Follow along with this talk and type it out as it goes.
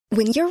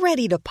When you're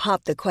ready to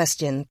pop the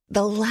question,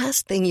 the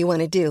last thing you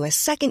want to do is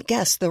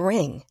second-guess the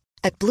ring.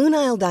 At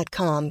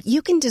BlueNile.com,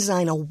 you can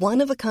design a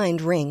one-of-a-kind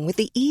ring with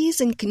the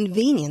ease and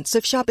convenience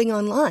of shopping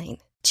online.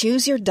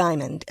 Choose your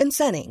diamond and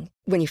setting.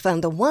 When you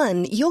find the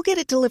one, you'll get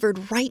it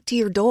delivered right to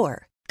your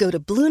door. Go to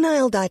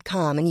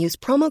BlueNile.com and use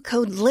promo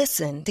code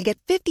LISTEN to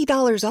get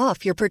 $50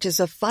 off your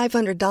purchase of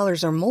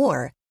 $500 or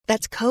more.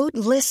 That's code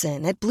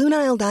LISTEN at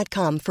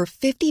BlueNile.com for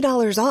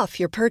 $50 off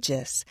your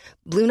purchase.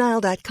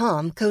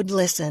 BlueNile.com, code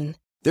LISTEN.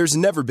 There's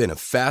never been a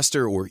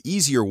faster or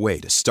easier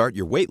way to start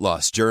your weight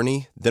loss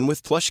journey than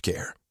with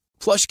PlushCare.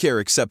 PlushCare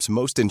accepts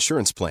most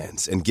insurance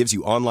plans and gives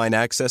you online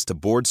access to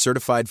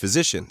board-certified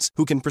physicians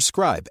who can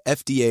prescribe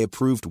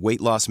FDA-approved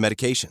weight loss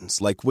medications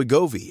like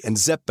Wegovy and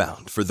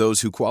Zepbound for those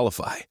who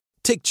qualify.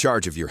 Take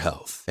charge of your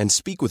health and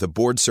speak with a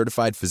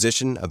board-certified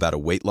physician about a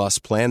weight loss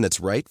plan that's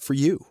right for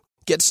you.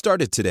 Get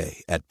started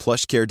today at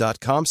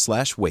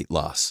plushcare.com/weight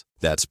loss.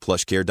 That's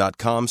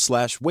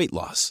plushcare.com/weight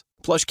loss.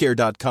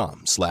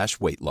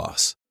 plushcare.com/weight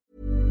loss.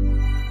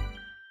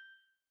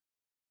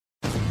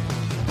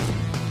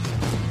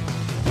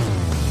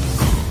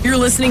 You're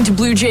listening to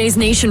Blue Jays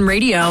Nation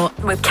Radio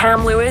with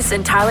Cam Lewis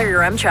and Tyler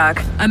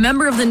Yaremchuk, a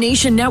member of the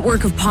Nation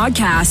Network of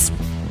podcasts.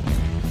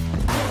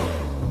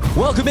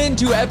 Welcome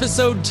into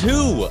episode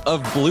 2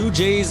 of Blue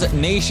Jays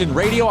Nation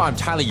Radio. I'm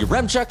Tyler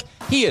Yaremchuk.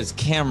 He is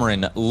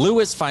Cameron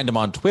Lewis. Find him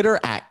on Twitter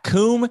at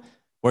Coom.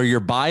 What's your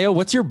bio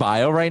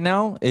right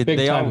now?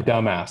 Big time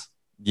dumbass.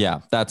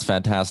 Yeah, that's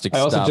fantastic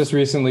stuff. I also just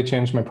recently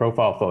changed my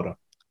profile photo.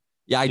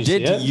 Yeah, I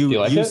did. Do you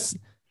like it?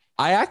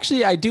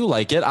 I do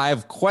like it. I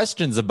have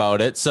questions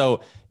about it.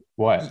 So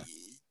what?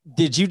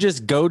 Did you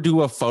just go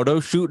do a photo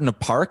shoot in a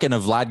park in a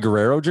Vlad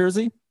Guerrero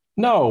jersey?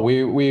 No,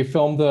 we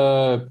filmed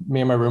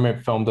me and my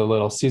roommate filmed a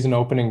little season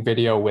opening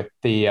video with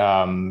the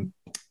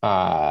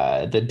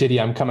Diddy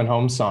I'm Coming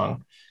Home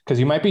song. Because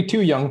you might be too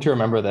young to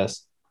remember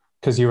this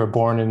because you were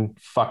born in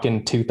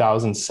fucking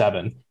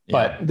 2007. Yeah.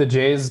 But the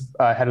Jays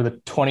ahead of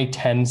the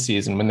 2010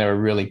 season when they were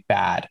really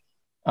bad.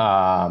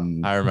 I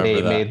remember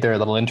they that. made their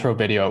little intro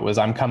video. It was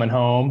I'm Coming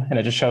Home, and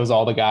it just shows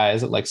all the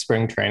guys at like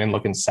spring training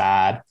looking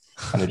sad.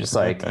 And they're just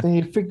like,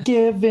 they've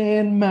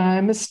forgiven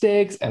my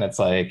mistakes. And it's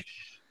like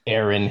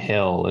Aaron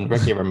Hill and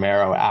Ricky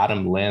Romero,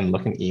 Adam Lynn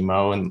looking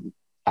emo. And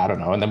I don't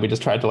know. And then we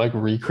just tried to like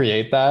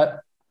recreate that.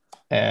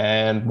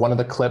 And one of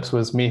the clips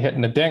was me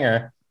hitting a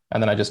dinger.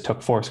 And then I just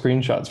took 4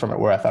 screenshots from it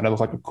where I thought I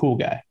looked like a cool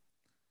guy.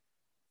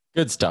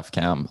 Good stuff,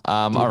 Cam.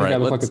 All right. I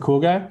look like a cool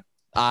guy?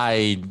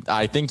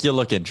 I think you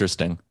look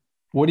interesting.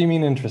 What do you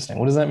mean interesting?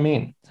 What does that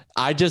mean?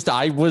 I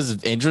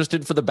was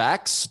interested for the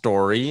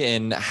backstory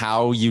and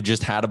how you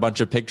just had a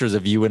bunch of pictures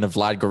of you in a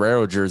Vlad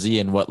Guerrero jersey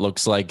in what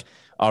looks like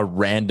a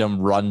random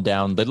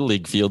rundown Little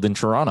League field in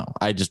Toronto.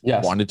 I just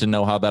wanted to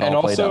know how that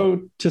all played out. And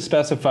also to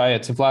specify,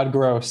 it's a Vlad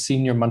Guerrero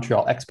Senior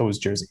Montreal Expos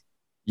jersey.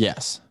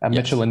 Yes. A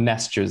Mitchell and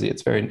Ness jersey.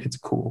 It's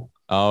cool.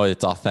 Oh,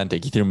 it's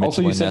authentic. You threw Mitchell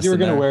also, you said you were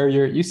going to wear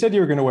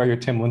your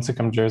Tim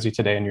Lincecum jersey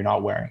today and you're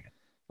not wearing it.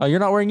 Oh,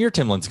 you're not wearing your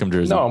Tim Lincecum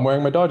jersey? No, I'm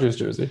wearing my Dodgers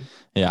jersey.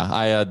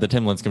 Yeah, the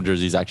Tim Lincecum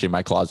jersey is actually in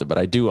my closet, but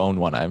I do own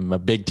one. I'm a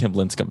big Tim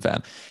Lincecum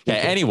fan. Okay,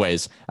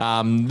 anyways,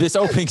 this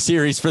opening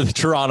series for the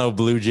Toronto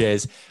Blue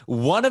Jays,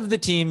 one of the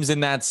teams in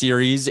that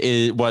series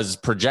was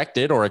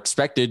projected or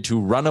expected to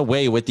run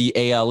away with the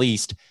AL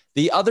East.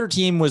 The other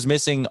team was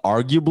missing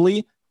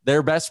arguably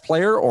their best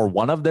player or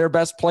one of their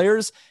best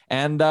players.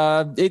 And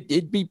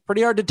it'd be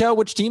pretty hard to tell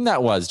which team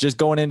that was just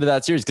going into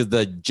that series because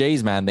the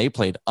Jays, man, they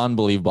played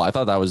unbelievable. I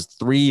thought that was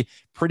 3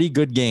 pretty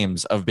good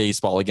games of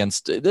baseball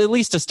against, at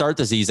least to start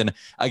the season,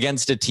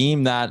 against a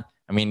team that,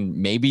 I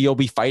mean, maybe you'll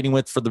be fighting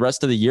with for the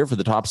rest of the year for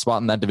the top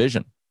spot in that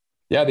division.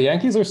 Yeah, the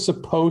Yankees are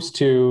supposed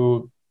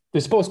to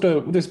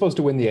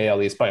win the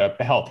AL East by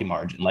a healthy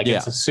margin.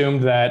 It's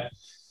assumed that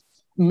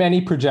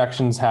many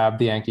projections have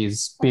the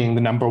Yankees being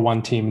the number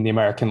 1 team in the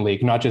American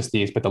League, not just the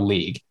East, but the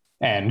league,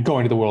 and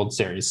going to the World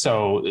Series.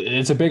 So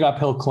it's a big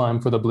uphill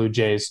climb for the Blue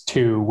Jays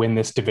to win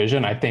this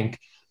division. I think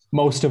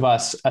most of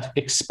us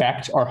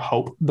expect or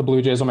hope the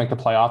Blue Jays will make the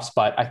playoffs,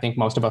 but I think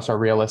most of us are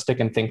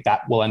realistic and think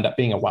that will end up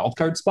being a wild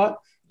card spot.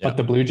 Yeah. But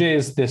the Blue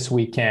Jays this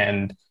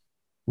weekend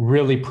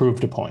really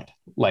proved a point.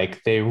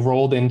 Like, they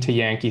rolled into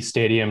Yankee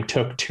Stadium,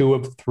 took 2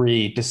 of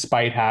 3,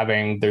 despite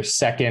having their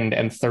second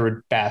and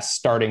third best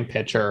starting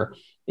pitcher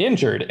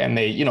injured. And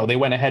they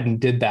went ahead and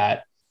did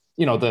that.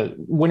 The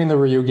winning the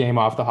Ryu game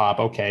off the hop.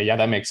 Okay. Yeah,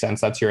 that makes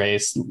sense. That's your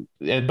ace.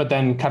 But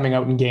then coming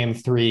out in game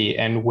 3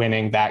 and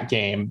winning that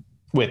game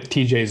with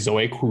TJ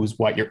Zoic, who's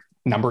your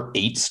number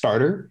 8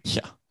 starter.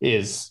 Yeah.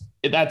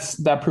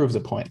 That proves a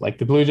point. Like,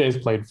 the Blue Jays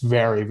played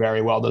very,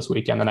 very well this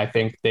weekend. And I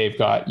think they've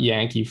got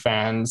Yankee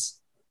fans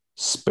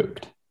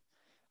spooked.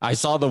 I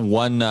saw the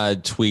one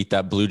tweet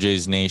that Blue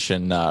Jays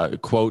Nation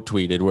quote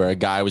tweeted where a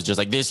guy was just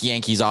like, this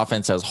Yankees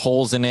offense has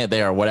holes in it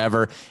there or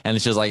whatever. And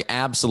it's just like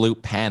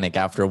absolute panic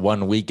after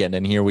one weekend.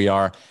 And here we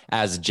are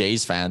as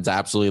Jays fans,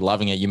 absolutely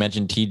loving it. You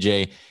mentioned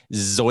TJ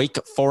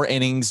Zoic, 4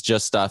 innings,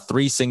 just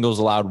 3 singles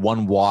allowed,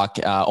 1 walk,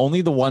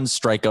 only the 1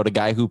 strikeout, a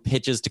guy who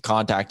pitches to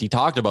contact. He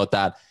talked about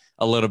that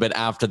a little bit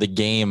after the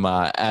game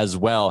as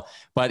well.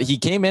 But he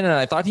came in and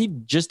I thought he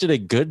just did a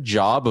good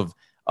job of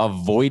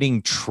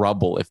avoiding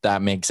trouble, if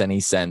that makes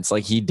any sense.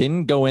 Like he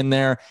didn't go in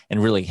there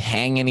and really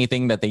hang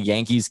anything that the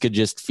Yankees could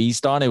just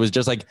feast on. It was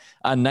just like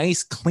a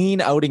nice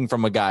clean outing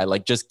from a guy.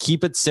 Like just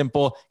keep it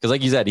simple. Because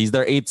like you said, he's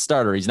their 8th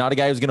starter. He's not a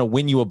guy who's going to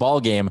win you a ball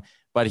game,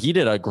 but he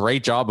did a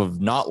great job of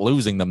not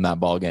losing them that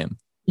ball game.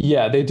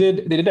 Yeah, they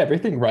did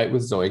everything right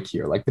with Zoic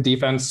here. Like the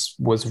defense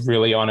was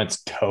really on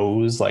its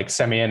toes. Like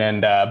Semien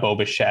and Bo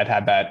Bichette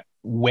had that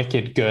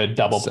wicked good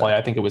double play.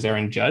 I think it was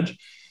Aaron Judge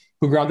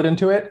who grounded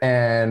into it.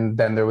 And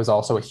then there was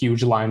also a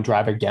huge line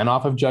drive again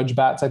off of Judge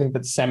bats. I think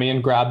that Semien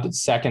grabbed at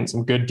second,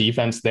 some good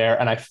defense there.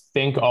 And I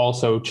think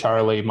also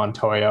Charlie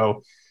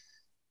Montoyo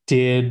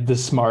did the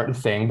smart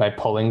thing by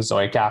pulling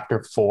Zoic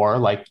after 4.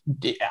 Like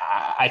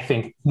I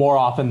think more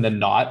often than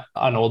not,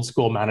 an old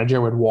school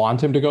manager would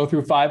want him to go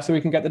through 5 so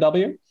he can get the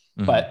W.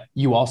 Mm-hmm. But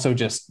you also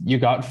you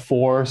got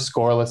 4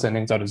 scoreless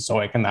innings out of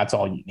Zoic, and that's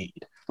all you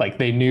need. Like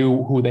they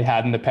knew who they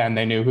had in the pen.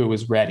 They knew who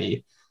was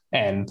ready.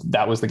 And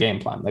that was the game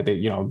plan. Like they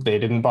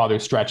didn't bother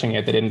stretching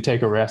it. They didn't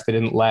take a risk. They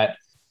didn't let,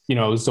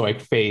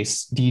 Zoic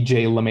face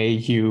DJ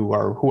LeMahieu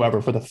or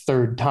whoever for the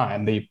 3rd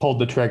time. They pulled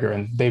the trigger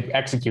and they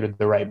executed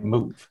the right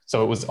move.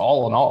 So it was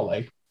all in all,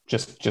 like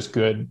just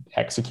good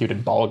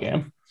executed ball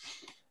game.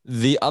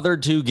 The other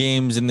 2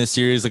 games in this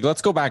series, like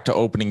let's go back to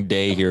opening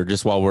day here,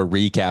 just while we're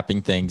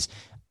recapping things.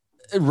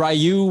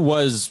 Ryu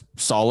was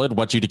solid,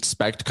 what you'd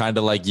expect, kind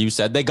of like you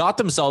said. They got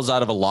themselves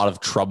out of a lot of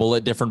trouble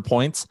at different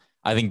points.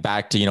 I think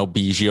back to,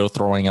 Biggio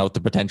throwing out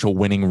the potential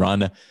winning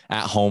run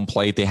at home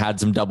plate. They had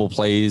some double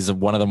plays.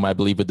 One of them, I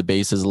believe, with the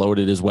bases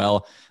loaded as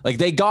well. Like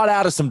they got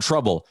out of some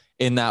trouble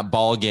in that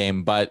ball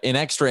game, but in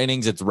extra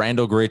innings, it's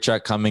Randall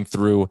Grichuk coming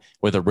through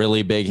with a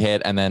really big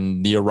hit. And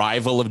then the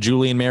arrival of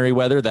Julian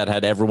Merryweather that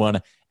had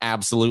everyone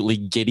absolutely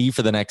giddy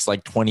for the next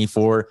like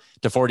 24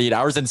 to 48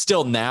 hours. And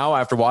still now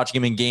after watching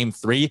him in game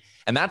 3,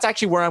 and that's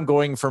actually where I'm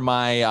going for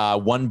my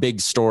one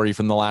big story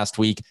from the last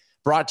week.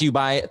 Brought to you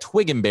by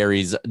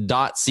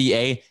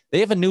twigandberries.ca. They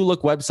have a new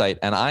look website,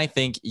 and I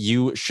think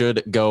you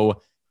should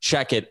go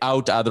check it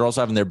out. They're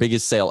also having their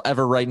biggest sale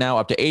ever right now,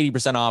 up to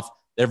 80% off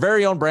their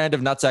very own brand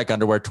of nutsack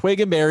underwear.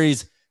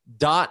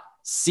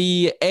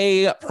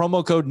 Twigandberries.ca.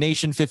 Promo code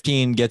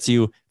NATION15 gets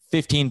you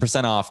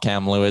 15% off,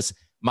 Cam Lewis.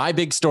 My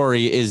big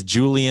story is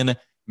Julian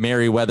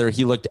Merryweather.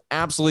 He looked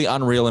absolutely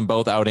unreal in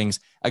both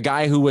outings. A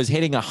guy who was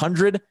hitting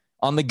 100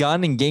 on the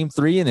gun in game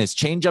 3, and his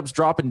changeup's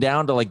dropping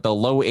down to like the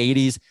low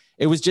 80s.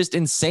 It was just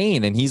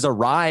insane. And he's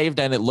arrived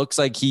and it looks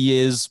like he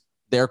is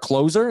their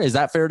closer. Is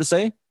that fair to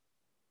say?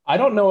 I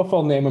don't know if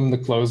I'll name him the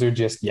closer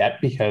just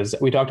yet, because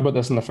we talked about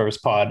this in the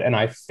first pod. And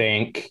I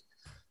think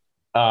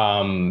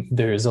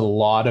there's a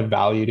lot of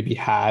value to be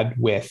had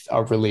with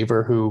a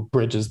reliever who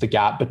bridges the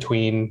gap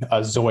between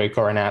a Zoic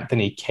or an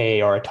Anthony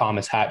Kay or a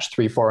Thomas Hatch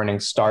 3-4 inning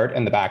start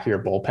in the back of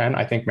your bullpen.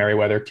 I think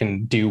Merryweather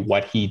can do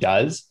what he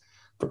does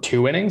for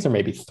 2 innings or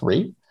maybe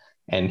 3.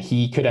 And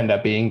he could end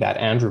up being that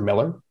Andrew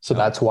Miller. So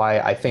that's why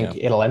I think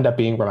it'll end up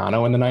being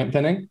Romano in the 9th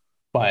inning.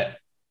 But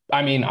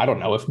I mean, I don't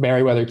know if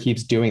Merryweather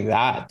keeps doing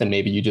that, then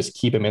maybe you just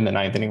keep him in the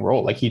 9th inning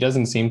role. Like he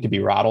doesn't seem to be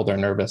rattled or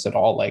nervous at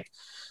all. Like,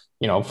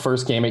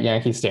 first game at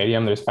Yankee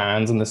Stadium, there's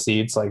fans in the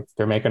seats, like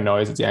they're making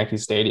noise. It's Yankee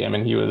Stadium.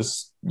 And he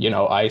was,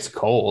 ice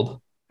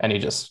cold and he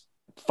just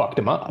fucked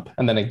him up.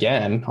 And then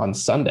again on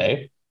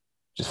Sunday,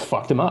 just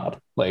fucked him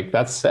up. Like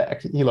that's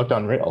sick. He looked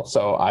unreal.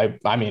 So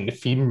I mean,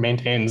 if he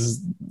maintains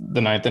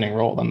the 9th inning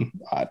role, then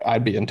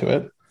I'd be into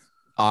it.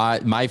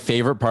 My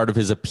favorite part of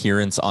his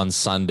appearance on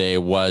Sunday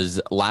was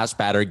last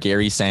batter,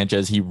 Gary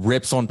Sanchez. He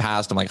rips one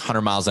past him like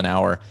 100 miles an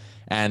hour.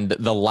 And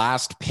the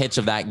last pitch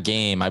of that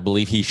game, I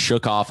believe he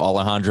shook off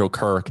Alejandro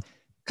Kirk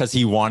because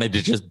he wanted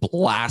to just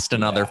blast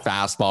another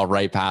fastball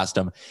right past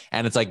him.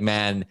 And it's like,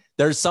 man,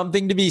 there's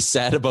something to be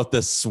said about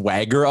the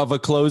swagger of a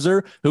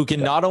closer who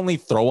can not only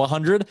throw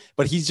 100,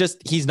 but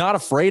he's not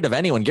afraid of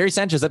anyone. Gary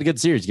Sanchez had a good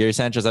series. Gary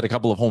Sanchez had a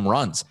couple of home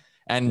runs.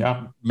 And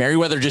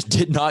Merryweather just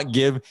did not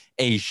give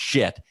a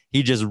shit.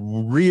 He just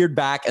reared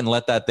back and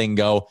let that thing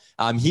go.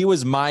 He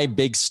was my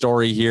big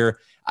story here.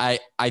 I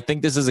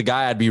think this is a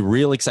guy I'd be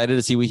real excited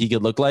to see what he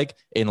could look like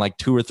in like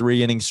 2 or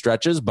 3 inning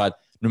stretches. But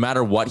no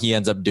matter what he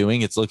ends up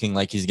doing, it's looking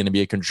like he's going to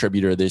be a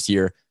contributor this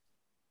year.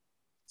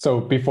 So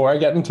before I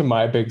get into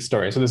my big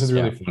story, so this is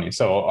really funny.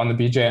 So on the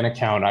BJN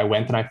account, I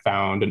went and I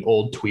found an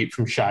old tweet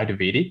from Shai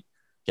Davidi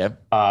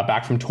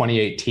back from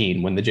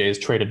 2018 when the Jays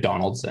traded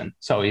Donaldson.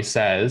 So he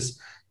says,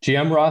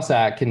 GM Ross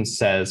Atkins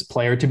says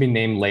player to be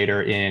named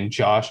later in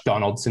Josh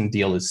Donaldson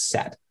deal is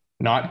set,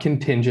 not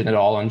contingent at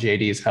all on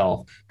JD's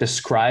health.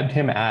 Described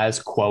him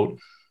as, quote,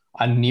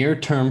 a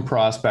near-term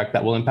prospect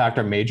that will impact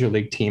our major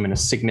league team in a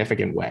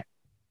significant way.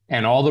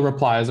 And all the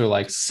replies are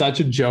like, such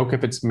a joke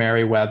if it's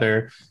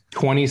Merryweather,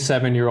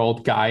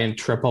 27-year-old guy in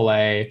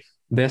AAA,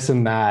 this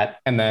and that.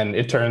 And then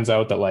it turns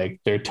out that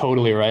like they're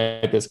totally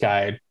right. This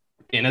guy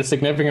in a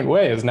significant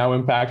way is now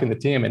impacting the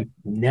team. And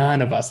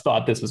none of us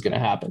thought this was going to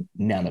happen.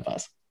 None of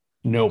us.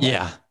 Nobody.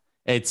 Yeah.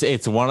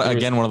 It's one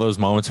of those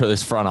moments where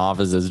this front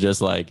office is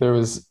just like, that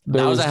was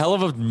a hell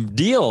of a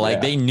deal.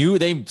 Like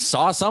they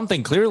saw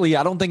something clearly.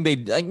 I don't think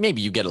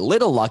maybe you get a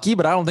little lucky,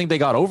 but I don't think they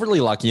got overly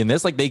lucky in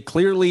this. Like they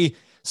clearly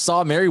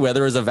saw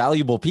Merriweather as a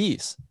valuable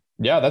piece.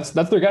 Yeah, that's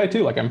their guy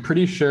too. Like I'm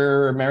pretty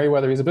sure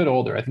Merriweather, he's a bit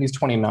older. I think he's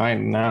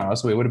 29 now.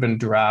 So he would have been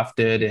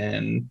drafted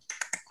in,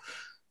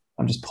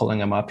 I'm just pulling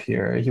him up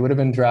here. He would have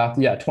been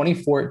drafted,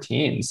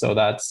 2014. So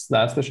that's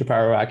the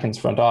Shapiro Atkins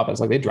front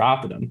office. Like they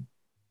drafted him.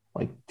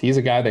 Like he's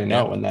a guy they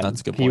know. And then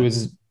he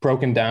was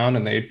broken down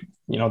and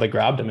they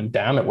grabbed him and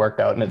damn, it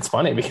worked out. And it's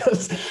funny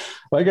because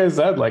like I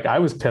said, like I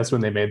was pissed when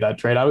they made that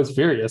trade. I was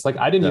furious. Like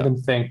I didn't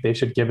even think they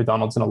should give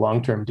Donaldson a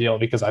long-term deal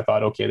because I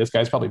thought, okay, this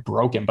guy's probably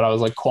broken, but I was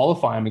like,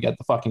 qualify him and get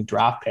the fucking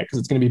draft pick because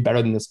it's going to be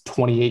better than this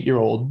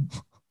 28-year-old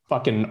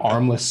fucking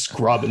armless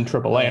scrub in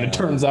AAA. And it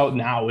turns out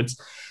now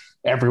it's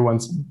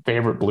everyone's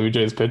favorite Blue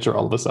Jays pitcher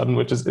all of a sudden,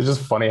 which is, it's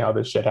just funny how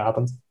this shit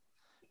happens.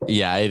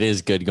 Yeah, it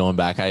is good going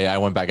back. I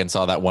went back and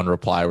saw that one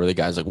reply where the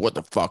guy's like, what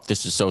the fuck?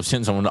 This is so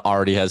since someone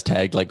already has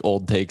tagged like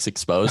old takes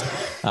exposed.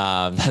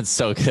 That's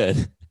so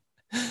good.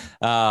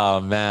 Oh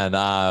man.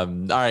 All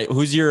right.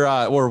 Who's your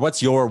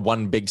what's your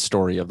one big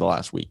story of the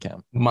last week,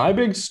 Cam? My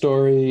big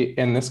story,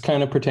 and this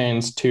kind of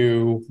pertains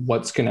to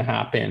what's going to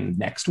happen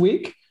next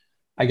week,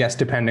 I guess,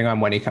 depending on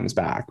when he comes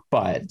back.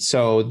 But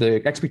so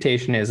the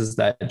expectation is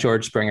that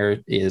George Springer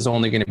is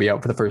only going to be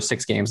out for the first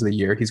 6 games of the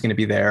year. He's going to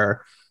be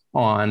there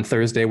on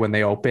Thursday when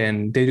they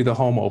do the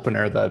home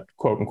opener, the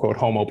quote unquote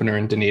home opener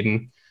in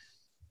Dunedin.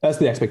 That's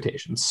the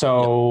expectation.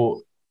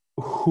 So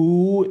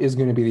who is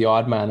going to be the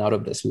odd man out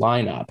of this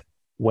lineup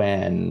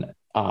when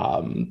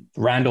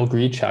Randall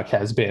Grichuk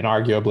has been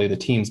arguably the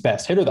team's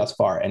best hitter thus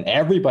far? And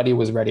everybody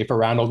was ready for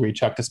Randall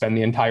Grichuk to spend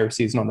the entire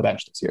season on the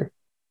bench this year.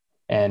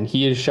 And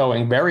he is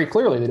showing very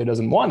clearly that he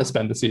doesn't want to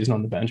spend the season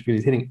on the bench because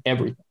he's hitting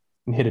everything.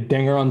 He hit a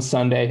dinger on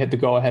Sunday, hit the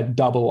go-ahead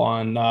double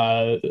on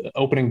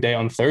opening day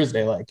on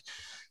Thursday. Like,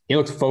 he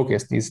looks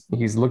focused.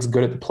 He looks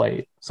good at the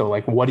plate. So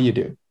like, what do you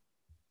do?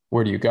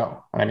 Where do you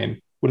go? I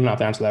mean, we don't have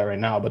to answer that right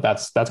now, but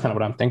that's kind of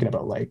what I'm thinking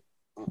about. Like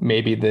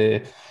maybe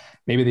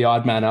the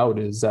odd man out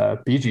is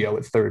Biggio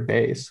at third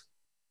base.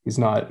 He's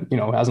not,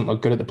 hasn't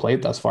looked good at the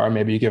plate thus far.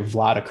 Maybe you give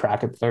Vlad a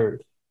crack at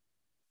third.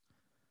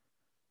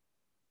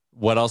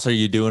 What else are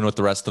you doing with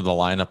the rest of the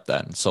lineup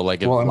then? So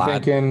like, I'm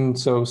thinking,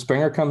 so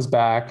Springer comes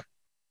back,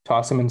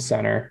 toss him in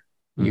center.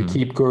 You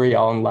keep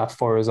Gurriel in left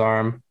for his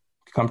arm,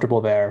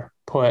 comfortable there.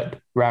 Put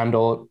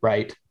Randall at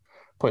right,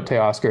 put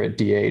Teoscar at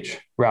DH,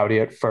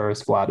 Rowdy at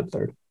first, Vlad at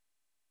third.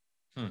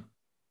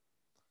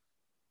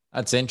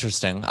 That's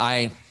interesting.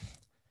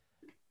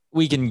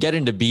 We can get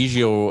into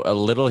Biggio a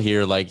little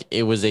here. Like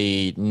it was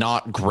a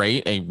not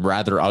great, a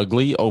rather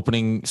ugly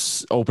opening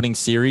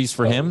series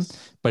for him.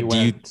 But do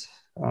you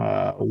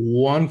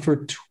 1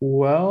 for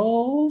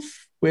 12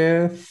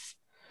 with,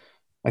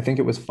 I think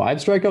it was 5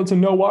 strikeouts and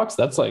no walks?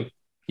 That's like,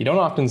 you don't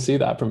often see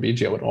that from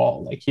Biggio at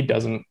all. Like he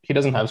doesn't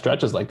have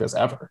stretches like this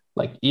ever.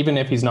 Like even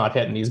if he's not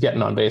hitting, he's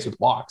getting on base with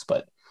walks,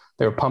 but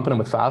they were pumping him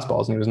with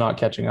fastballs and he was not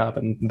catching up.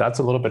 And that's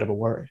a little bit of a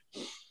worry.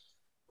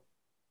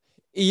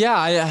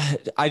 Yeah.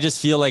 I just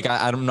feel like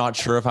I'm not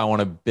sure if I want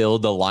to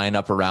build a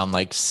lineup around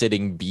like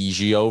sitting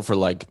Biggio for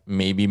like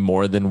maybe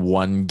more than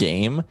one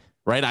game.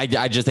 Right.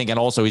 I just think, and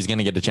also he's going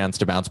to get a chance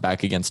to bounce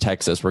back against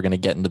Texas. We're going to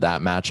get into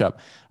that matchup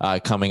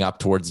coming up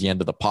towards the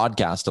end of the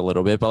podcast a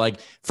little bit. But like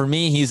for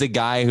me, he's a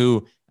guy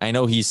who I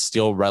know he's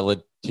still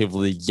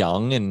relatively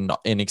young and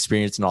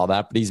inexperienced and all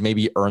that, but he's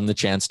maybe earned the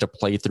chance to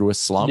play through a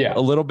slump a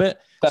little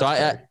bit. So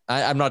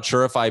I'm not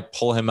sure if I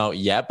pull him out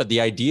yet, but the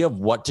idea of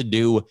what to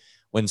do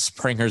when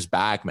Springer's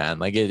back, man,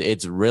 like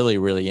it's really,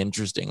 really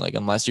interesting. Like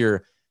unless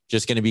you're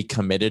just going to be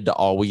committed to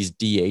always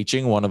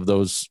DHing one of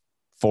those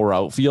 4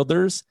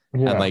 outfielders.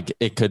 And like,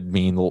 it could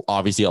mean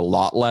obviously a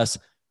lot less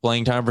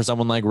playing time for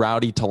someone like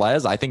Rowdy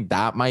Tellez. I think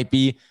that might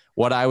be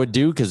what I would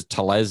do because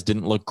Tellez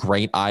didn't look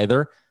great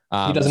either.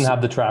 He doesn't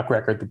have the track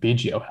record that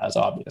Biggio has,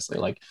 obviously.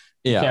 Like,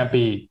 you can't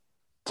be,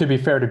 to be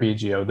fair to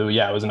Biggio, though,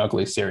 it was an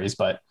ugly series,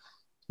 but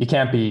you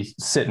can't be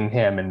sitting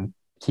him and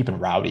keeping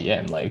Rowdy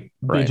in. Like,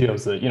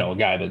 Biggio's a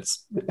guy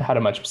that's had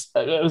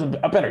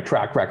a better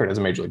track record as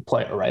a major league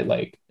player, right?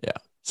 Like,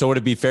 So would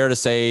it be fair to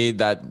say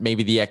that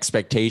maybe the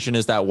expectation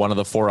is that one of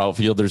the 4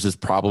 outfielders is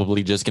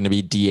probably just going to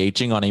be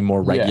DHing on a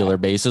more regular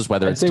basis,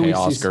 whether it's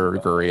Teoscar or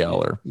Gurriel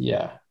or?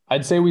 Yeah,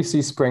 I'd say we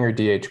see Springer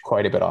DH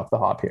quite a bit off the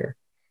hop here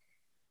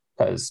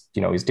because,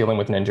 he's dealing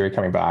with an injury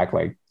coming back.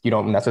 Like you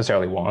don't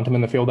necessarily want him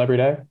in the field every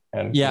day.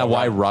 And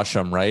why rush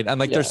him? Right. And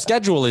like their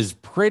schedule is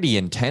pretty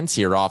intense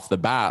here off the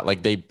bat.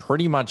 Like they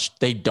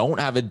don't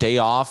have a day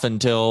off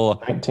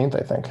until 19th,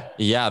 I think.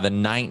 Yeah. The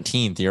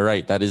 19th. You're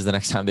right. That is the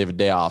next time they have a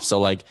day off. So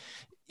like,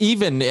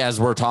 even as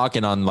we're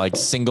talking on like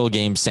single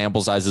game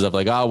sample sizes of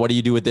like, oh, what do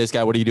you do with this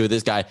guy? What do you do with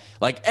this guy?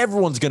 Like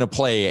everyone's going to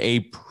play a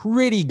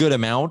pretty good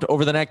amount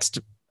over the next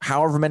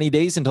however many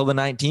days until the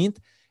 19th.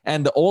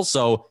 And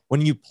also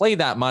when you play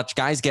that much,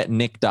 guys get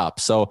nicked up.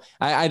 So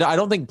I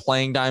don't think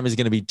playing time is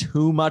going to be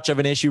too much of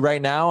an issue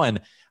right now.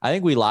 And I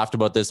think we laughed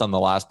about this on the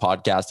last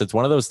podcast. It's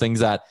one of those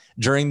things that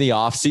during the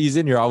off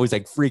season, you're always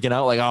like freaking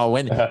out, like, oh,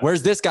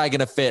 where's this guy going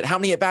to fit? How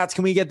many at bats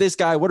can we get this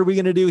guy? What are we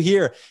going to do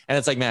here? And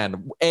it's like,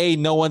 man,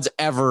 no one's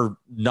ever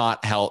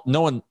not healthy.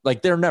 No one,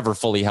 like, they're never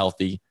fully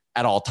healthy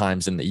at all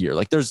times in the year.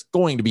 Like, there's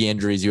going to be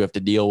injuries you have to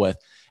deal with.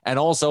 And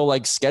also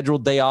like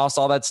scheduled day offs,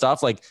 all that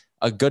stuff. Like,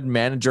 a good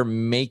manager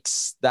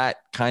makes that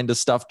kind of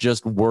stuff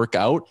just work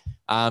out.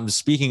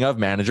 Speaking of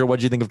manager, what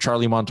did you think of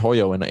Charlie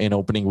Montoyo in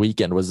opening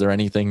weekend? Was there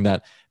anything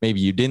that maybe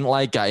you didn't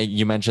like?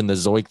 You mentioned the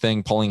Zoik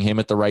thing, pulling him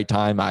at the right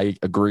time. I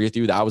agree with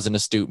you. That was an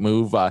astute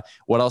move.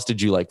 What else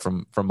did you like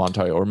from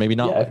Montoyo, or maybe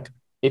not? Yeah,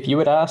 if you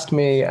had asked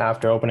me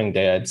after opening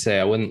day, I'd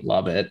say I wouldn't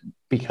love it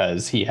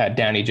because he had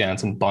Danny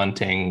Jansen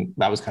bunting.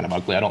 That was kind of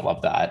ugly. I don't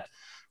love that.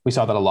 We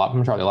saw that a lot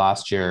from Charlie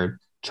last year.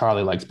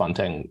 Charlie likes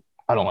bunting.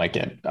 I don't like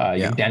it.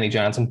 Danny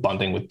Jansen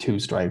bunting with 2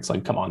 strikes.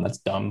 Like, come on, that's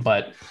dumb.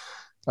 But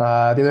the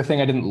other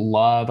thing I didn't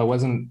love,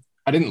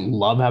 I didn't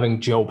love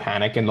having Joe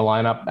Panik in the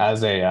lineup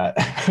as a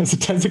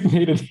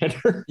designated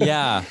hitter.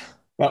 Yeah.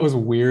 That was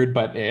weird,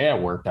 but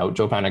it worked out.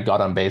 Joe Panik got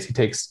on base. He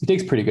takes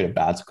pretty good at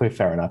bats. Okay,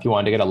 fair enough. You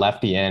wanted to get a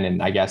lefty in,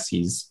 and I guess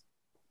he's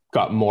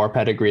got more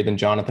pedigree than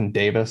Jonathan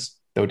Davis,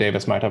 though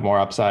Davis might have more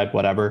upside,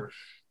 whatever.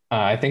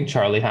 I think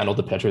Charlie handled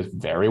the pitchers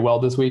very well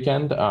this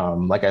weekend.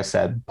 Like I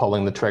said,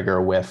 pulling the trigger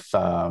with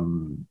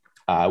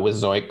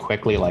Zoik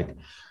quickly. Like,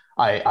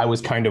 I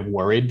was kind of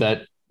worried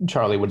that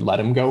Charlie would let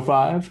him go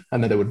 5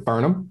 and that it would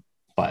burn him,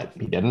 but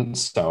he didn't.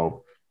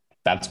 So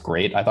that's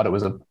great. I thought it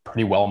was a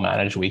pretty well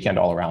managed weekend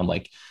all around.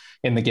 Like,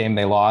 in the game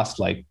they lost,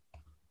 like,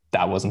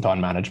 that wasn't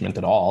on management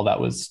at all. That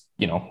was,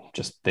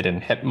 just they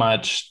didn't hit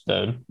much.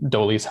 The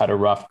Doleys had a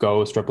rough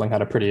go. Stripling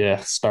had a pretty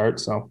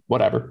start. So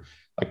whatever.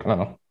 Like, I don't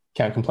know.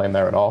 Can't complain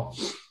there at all.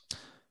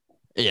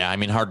 Yeah, I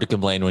mean, hard to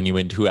complain when you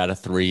win 2 out of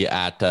 3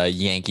 at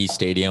Yankee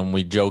Stadium.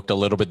 We joked a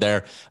little bit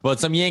there about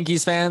some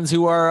Yankees fans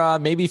who are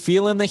maybe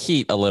feeling the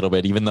heat a little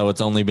bit, even though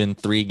it's only been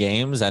 3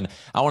 games. And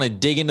I want to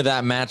dig into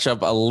that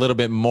matchup a little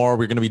bit more.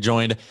 We're going to be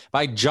joined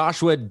by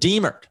Joshua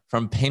Diemert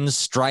from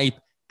Pinstripe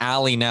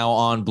Alley now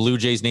on Blue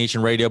Jays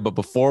Nation Radio. But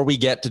before we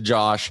get to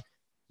Josh,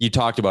 you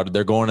talked about it.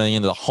 They're going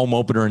into the home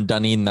opener in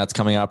Dunedin that's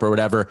coming up or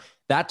whatever.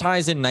 That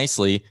ties in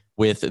nicely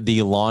with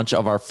the launch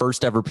of our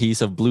first ever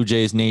piece of Blue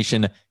Jays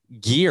Nation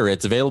gear.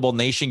 It's available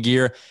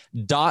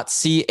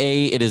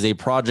nationgear.ca. It is a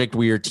project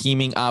we are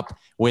teaming up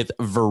with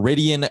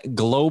Viridian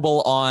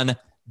Global on.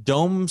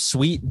 Dome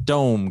Sweet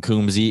Dome,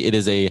 Coombsy. It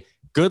is a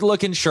good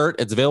looking shirt.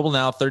 It's available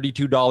now,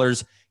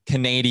 $32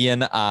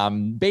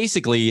 Canadian.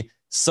 Basically,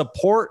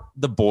 support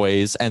the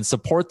boys and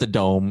support the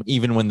Dome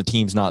even when the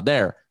team's not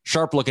there.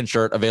 Sharp looking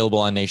shirt available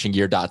on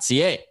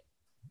nationgear.ca.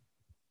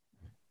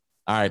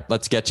 All right,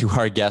 let's get to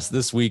our guest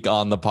this week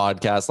on the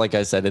podcast. Like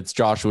I said, it's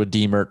Joshua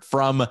Diemert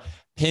from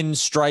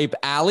Pinstripe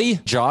Alley.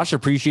 Josh,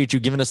 appreciate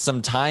you giving us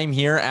some time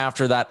here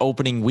after that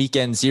opening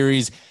weekend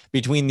series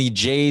between the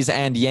Jays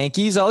and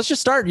Yankees. Let's just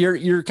start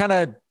your kind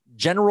of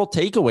general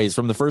takeaways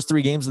from the first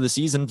 3 games of the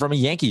season from a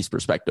Yankees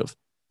perspective.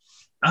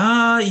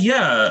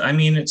 Yeah, I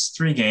mean, it's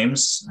 3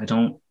 games. I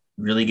don't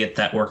really get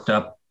that worked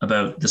up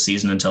about the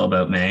season until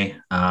about May.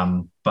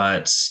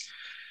 But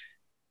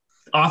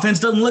offense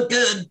doesn't look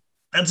good.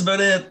 That's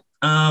about it.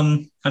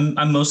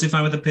 I'm mostly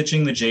fine with the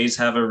pitching. The Jays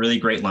have a really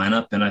great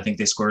lineup, and I think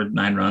they scored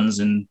 9 runs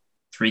in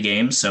 3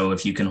 games. So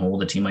if you can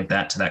hold a team like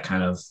that to that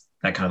kind of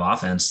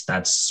offense,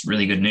 that's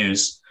really good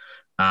news.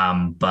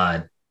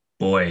 But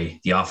boy,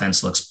 the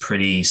offense looks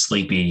pretty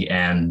sleepy,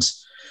 and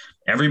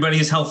everybody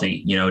is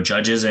healthy.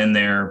 Judge is in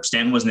there.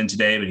 Stanton wasn't in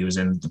today, but he was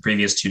in the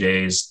previous 2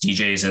 days.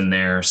 DJ's in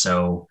there.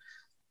 So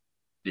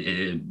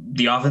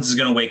the offense is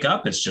going to wake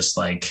up. It's just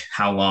like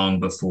how long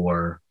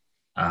before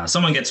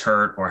someone gets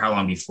hurt, or how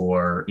long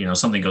before,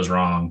 something goes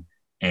wrong,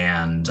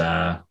 and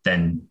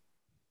then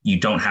you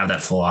don't have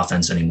that full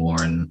offense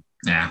anymore, and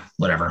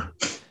whatever.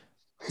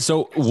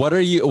 So what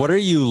are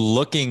you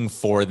looking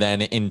for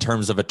then in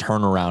terms of a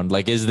turnaround?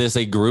 Like, is this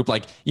a group,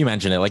 like you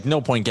mentioned it, like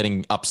no point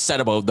getting upset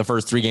about the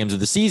first 3 games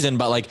of the season,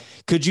 but like,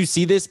 could you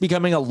see this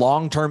becoming a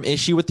long-term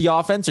issue with the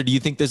offense? Or do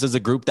you think this is a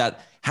group that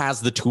has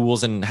the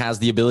tools and has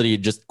the ability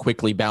to just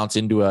quickly bounce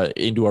into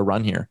a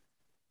run here?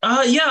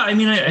 Yeah. I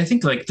mean, I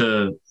think like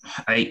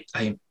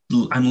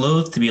I'm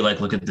loath to be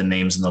like, look at the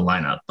names in the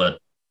lineup, but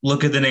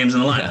look at the names in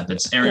the lineup.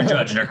 It's Aaron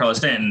Judge and Giancarlo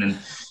Stanton. And,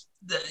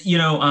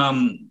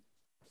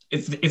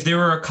 if there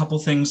were a couple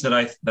things that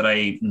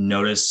I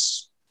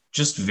noticed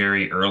just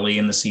very early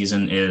in the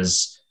season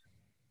is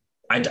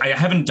I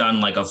haven't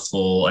done like a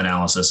full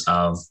analysis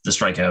of the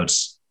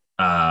strikeouts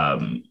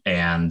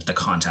and the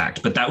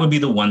contact, but that would be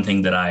the one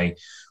thing that I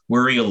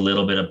worry a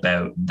little bit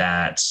about,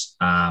 that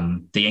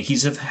the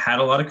Yankees have had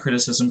a lot of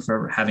criticism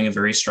for having a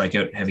very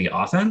strikeout heavy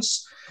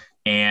offense.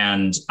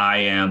 And I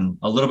am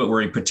a little bit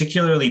worried,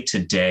 particularly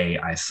today.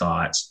 I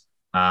thought,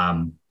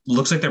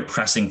 looks like they're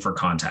pressing for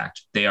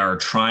contact. They are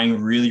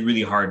trying really,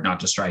 really hard not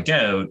to strike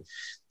out.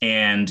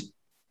 And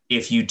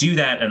if you do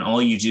that and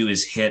all you do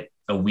is hit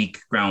a weak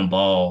ground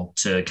ball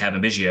to Kevin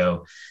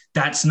Biggio,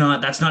 that's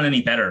not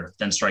any better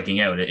than striking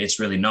out. It's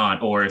really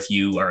not. Or if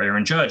you are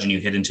Aaron Judge and you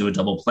hit into a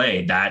double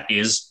play, that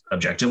is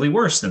objectively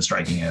worse than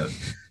striking out.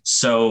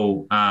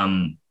 So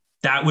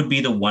that would be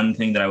the one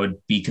thing that I would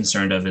be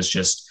concerned of, is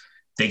just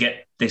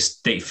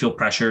they feel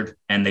pressured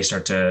and they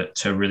start to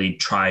really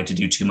try to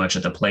do too much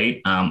at the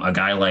plate. A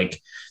guy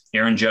like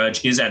Aaron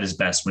Judge is at his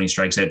best when he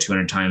strikes out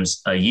 200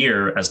 times a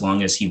year, as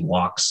long as he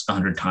walks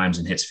 100 times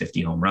and hits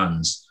 50 home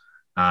runs.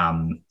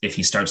 If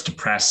he starts to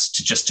press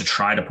to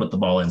try to put the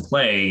ball in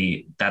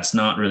play, that's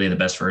not really the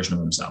best version of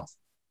himself.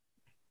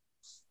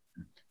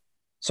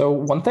 So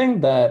one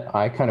thing that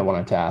I kind of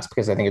wanted to ask,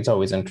 because I think it's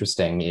always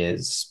interesting,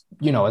 is,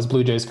 as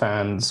Blue Jays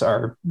fans,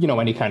 or,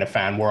 any kind of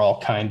fan, we're all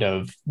kind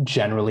of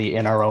generally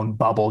in our own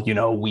bubble.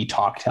 We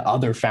talk to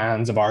other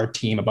fans of our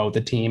team about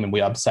the team and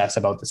we obsess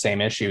about the same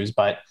issues.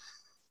 But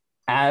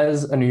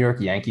as a New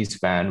York Yankees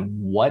fan,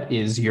 what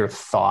is your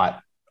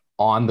thought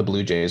on the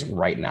Blue Jays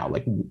right now?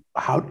 Like,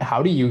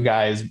 how do you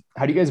guys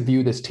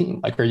view this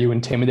team? Like, are you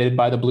intimidated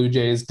by the Blue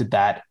Jays? Did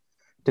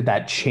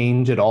that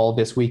change at all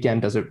this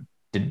weekend? Did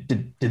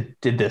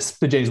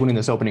the Jays winning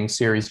this opening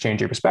series change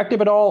your perspective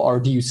at all? Or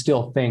do you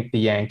still think the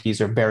Yankees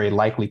are very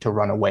likely to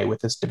run away with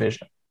this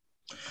division?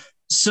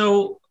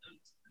 So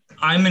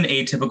I'm an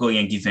atypical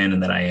Yankee fan in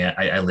that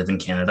I live in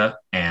Canada,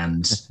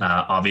 and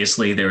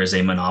obviously there is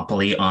a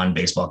monopoly on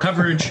baseball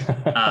coverage.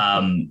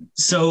 I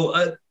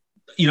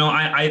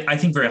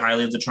think very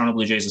highly of the Toronto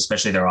Blue Jays,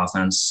 especially their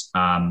offense.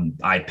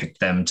 I picked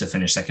them to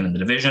finish second in the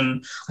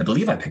division. I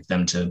believe I picked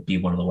them to be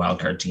one of the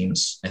wildcard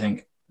teams. I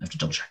think I have to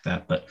double check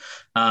that, but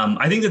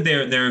I think that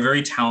they're a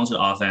very talented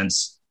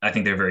offense. I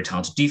think they're a very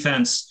talented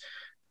defense.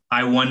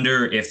 I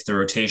wonder if the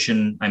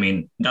rotation,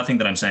 nothing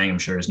that I'm saying I'm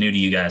sure is new to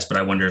you guys, but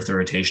I wonder if the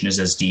rotation is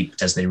as deep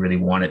as they really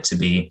want it to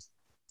be.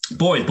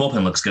 Boy, the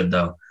bullpen looks good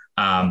though.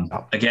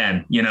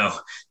 Again,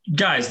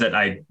 guys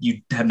that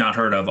you have not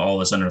heard of all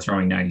of a sudden are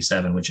throwing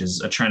 97, which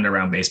is a trend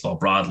around baseball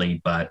broadly,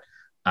 but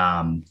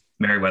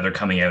Merriweather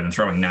coming out and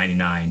throwing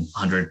 99,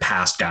 100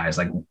 past guys,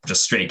 like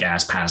just straight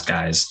gas past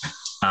guys.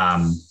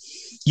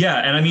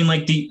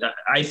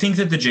 I think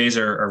that the Jays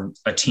are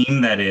a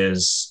team that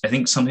is, I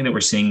think, something that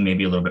we're seeing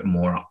maybe a little bit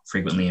more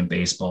frequently in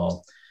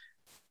baseball.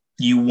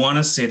 You want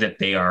to say that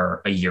they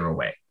are a year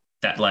away,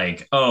 that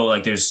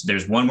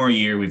there's one more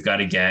year we've got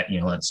to get,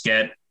 let's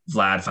get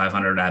Vlad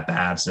 500 at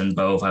bats and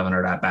Bo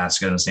 500 at bats,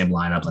 get in the same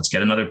lineup. Let's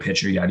get another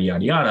pitcher, yada,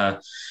 yada,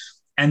 yada.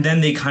 And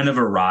then they kind of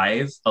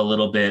arrive a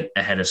little bit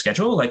ahead of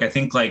schedule. I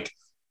think the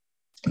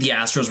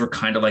Astros were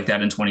kind of like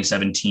that in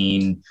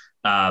 2017.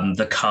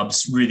 The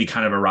Cubs really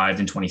kind of arrived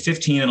in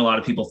 2015, and a lot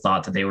of people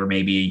thought that they were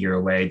maybe a year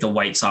away. The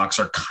White Sox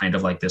are kind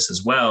of like this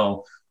as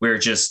well, where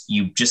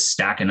you just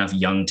stack enough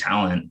young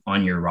talent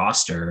on your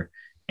roster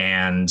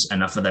and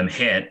enough of them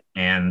hit,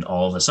 and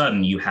all of a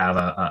sudden you have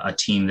a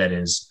team that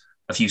is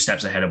a few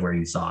steps ahead of where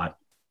you thought.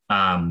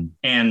 And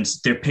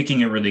they're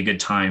picking a really good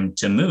time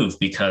to move,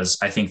 because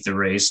I think the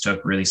Rays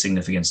took really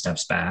significant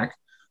steps back.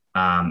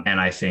 And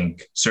I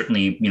think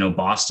certainly,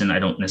 Boston, I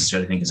don't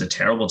necessarily think is a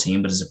terrible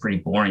team, but is a pretty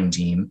boring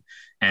team.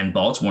 And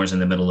Baltimore's in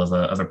the middle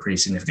of a pretty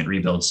significant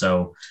rebuild.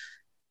 So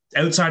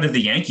outside of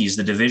the Yankees,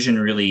 the division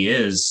really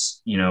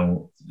is,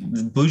 the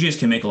Blue Jays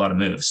can make a lot of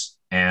moves.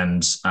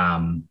 And as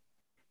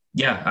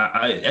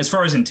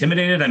far as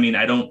intimidated, I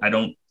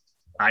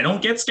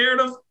don't get scared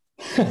of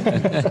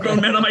grown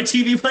men on my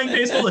TV playing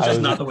baseball. It's just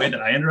not the way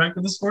that I interact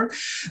with the sport.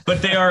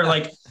 But they are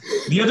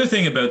the other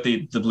thing about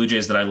the Blue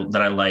Jays that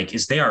I like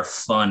is they are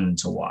fun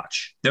to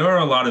watch. There are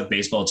a lot of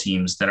baseball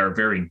teams that are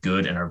very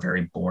good and are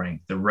very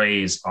boring. The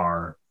Rays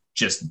are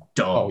just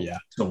dull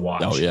to watch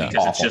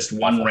because it's just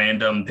one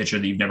random pitcher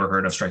that you've never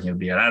heard of striking a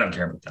beat. I don't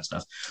care about that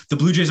stuff. The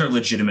Blue Jays are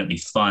legitimately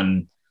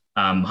fun.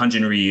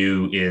 Hyun-Jin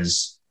Ryu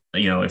is,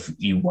 if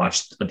you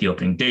watched the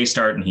opening day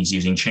start, and he's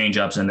using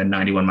changeups and then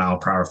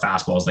 91-mile-per-hour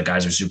fastballs that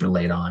guys are super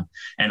late on.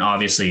 And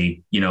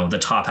obviously, the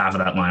top half of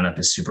that lineup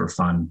is super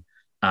fun.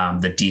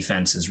 The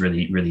defense is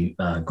really, really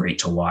great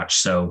to watch.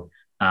 So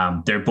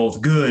they're both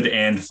good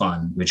and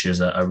fun, which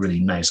is a really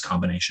nice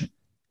combination.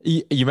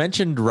 You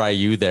mentioned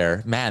Ryu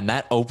there, man,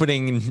 that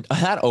opening day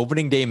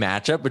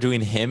matchup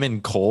between him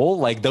and Cole,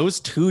 those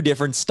two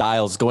different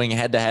styles going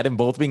head to head and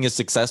both being as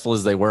successful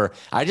as they were.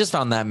 I just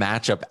found that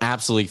matchup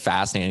absolutely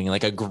fascinating,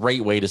 a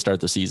great way to start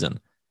the season.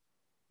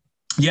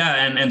 Yeah.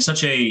 And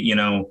such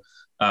a,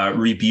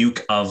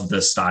 rebuke of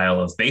the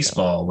style of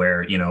baseball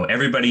where,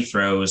 everybody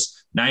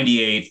throws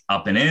 98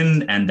 up and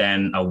in, and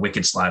then a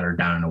wicked slider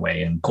down and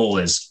away. And Cole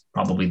is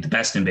probably the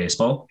best in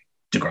baseball.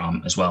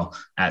 DeGrom as well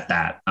at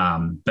that.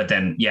 But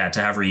then, to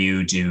have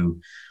Ryu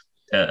do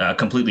a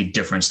completely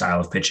different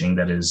style of pitching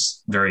that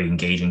is very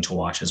engaging to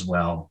watch as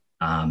well.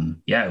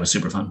 It was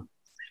super fun.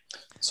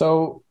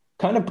 So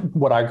kind of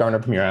what I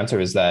garnered from your answer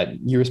is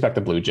that you respect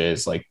the Blue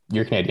Jays,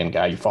 you're a Canadian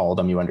guy, you follow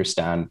them, you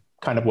understand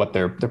kind of what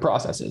their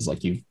process is.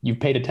 You've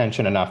paid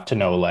attention enough to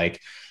know,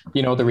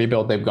 the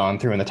rebuild they've gone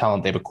through and the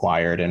talent they've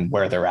acquired and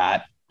where they're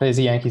at. As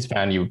a Yankees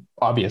fan, you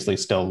obviously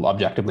still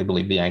objectively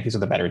believe the Yankees are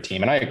the better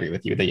team. And I agree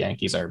with you. The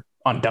Yankees are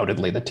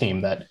undoubtedly the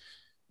team that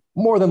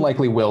more than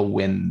likely will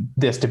win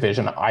this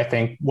division. I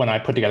think when I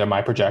put together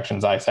my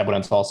projections, I said when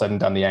it's all said and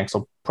done, the Yanks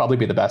will probably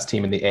be the best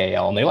team in the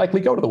AL, and they likely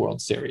go to the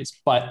World Series.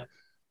 But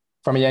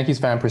from a Yankees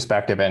fan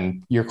perspective,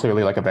 and you're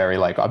clearly like a very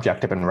like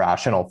objective and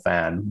rational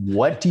fan,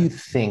 what do you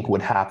think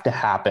would have to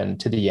happen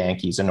to the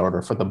Yankees in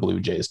order for the Blue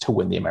Jays to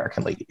win the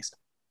American League East?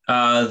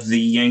 The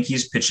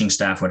Yankees pitching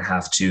staff would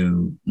have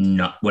to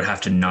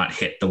not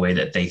hit the way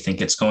that they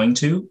think it's going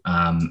to,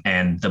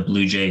 and the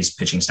Blue Jays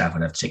pitching staff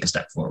would have to take a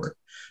step forward.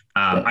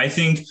 I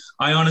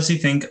honestly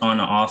think on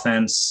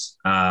offense,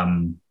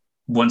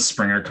 once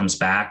Springer comes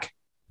back,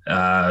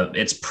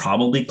 it's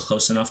probably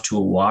close enough to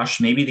a wash.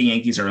 Maybe the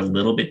Yankees are a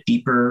little bit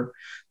deeper,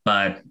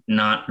 but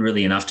not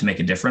really enough to make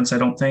a difference, I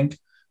don't think.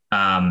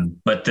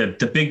 But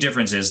the big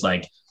difference is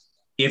like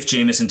if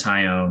Jameson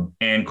Taillon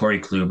and Corey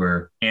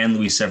Kluber and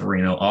Luis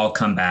Severino all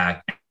come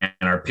back and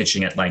are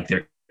pitching at like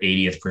their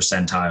 80th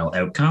percentile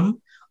outcome,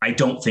 I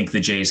don't think the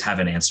Jays have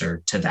an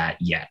answer to that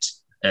yet.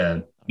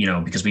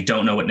 Because we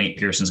don't know what Nate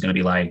Pearson is going to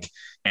be like.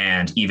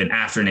 And even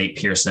after Nate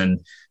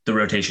Pearson, the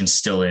rotation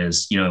still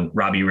is,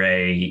 Robbie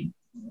Ray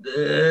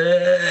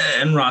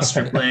and Ross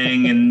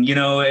Stripling. And,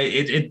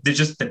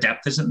 just the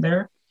depth isn't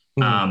there.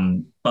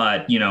 Mm-hmm.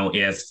 But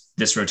if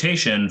this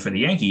rotation for the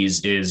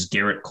Yankees is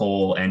Garrett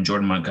Cole and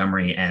Jordan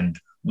Montgomery, and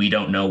we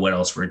don't know what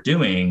else we're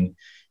doing,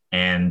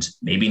 and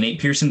maybe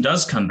Nate Pearson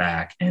does come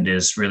back and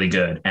is really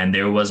good. And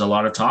there was a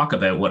lot of talk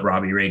about what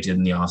Robbie Ray did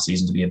in the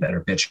offseason to be a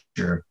better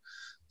pitcher.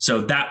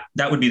 So that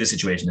would be the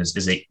situation is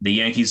the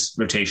Yankees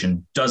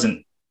rotation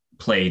doesn't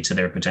play to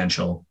their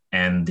potential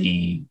and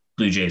the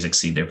Blue Jays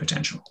exceed their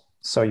potential.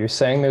 So you're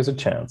saying there's a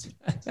chance?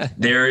 Look at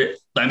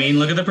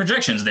the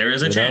projections. There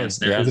is a chance.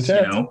 There's a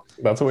chance.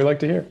 That's what we like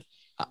to hear.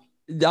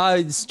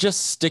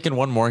 Just sticking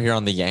one more here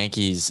on the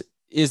Yankees.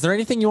 Is there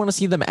anything you want to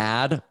see them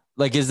add?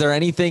 Like, is there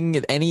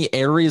any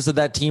areas of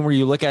that team where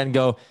you look at and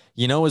go,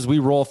 as we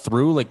roll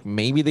through, like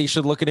maybe they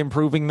should look at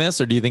improving this?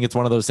 Or do you think it's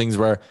one of those things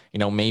where,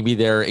 maybe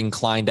they're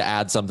inclined to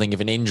add something if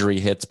an injury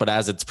hits, but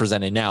as it's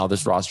presented now,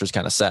 this roster is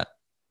kind of set?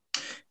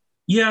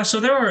 Yeah. So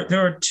there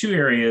are two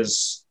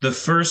areas. The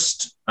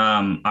first,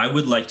 I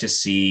would like to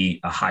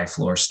see a high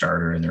floor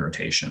starter in the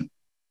rotation.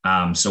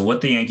 So what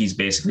the Yankees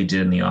basically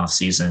did in the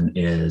offseason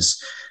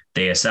is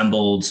they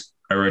assembled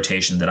a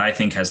rotation that I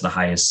think has the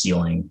highest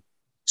ceiling,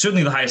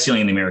 certainly the highest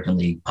ceiling in the American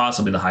League,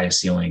 possibly the highest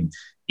ceiling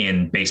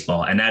in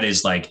baseball. And that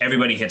is like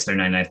everybody hits their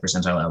 99th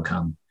percentile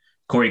outcome.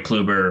 Corey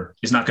Kluber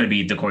is not going to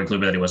be the Corey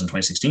Kluber that he was in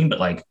 2016, but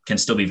like can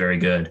still be very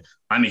good.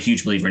 I'm a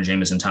huge believer in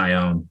Jameson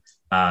Taillon.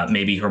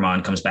 Maybe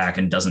Herman comes back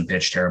and doesn't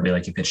pitch terribly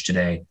like he pitched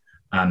today.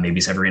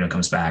 Maybe Severino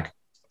comes back.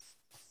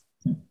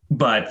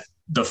 But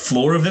the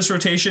floor of this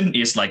rotation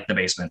is like the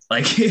basement.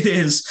 Like it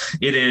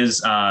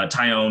is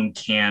Taillon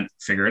can't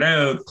figure it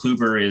out.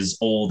 Kluber is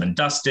old and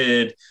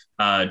dusted.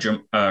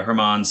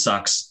 Herman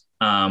sucks.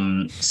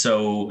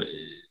 So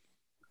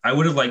I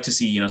would have liked to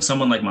see,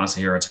 someone like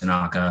Masahiro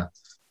Tanaka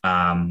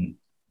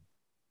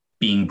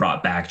being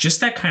brought back.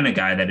 Just that kind of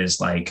guy that is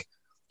like,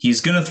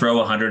 he's going to throw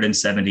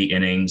 170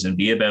 innings and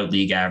be about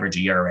league average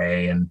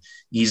ERA. And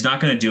he's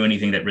not going to do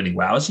anything that really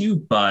wows you,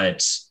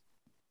 but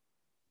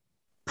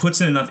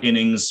puts in enough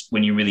innings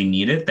when you really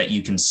need it that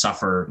you can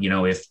suffer.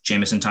 If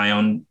Jameson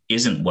Taillon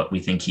isn't what we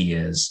think he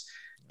is,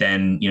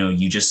 then,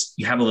 you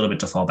have a little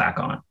bit to fall back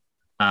on.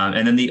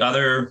 And then the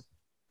other,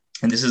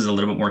 and this is a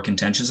little bit more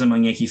contentious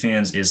among Yankee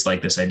fans, is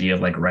like this idea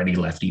of like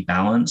righty-lefty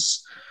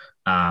balance.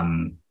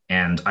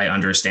 And I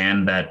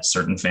understand that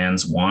certain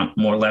fans want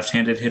more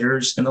left-handed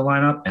hitters in the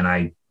lineup. And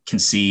I can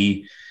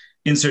see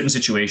in certain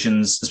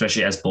situations,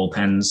 especially as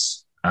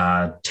bullpens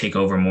take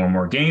over more and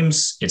more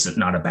games, it's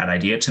not a bad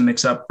idea to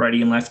mix up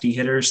righty and lefty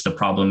hitters. The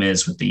problem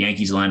is with the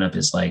Yankees lineup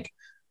is like,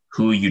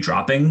 who are you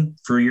dropping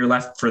for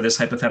this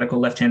hypothetical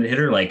left-handed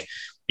hitter? Like,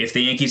 if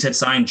the Yankees had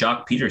signed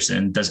Jock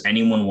Peterson, does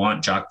anyone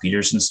want Jock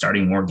Peterson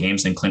starting more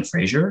games than Clint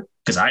Frazier?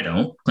 Because I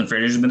don't. Clint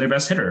Frazier has been their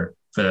best hitter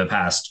for the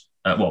past,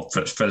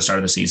 for the start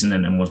of the season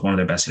and was one of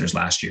their best hitters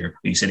last year.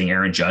 Are you sitting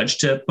Aaron Judge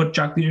to put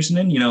Jock Peterson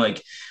in?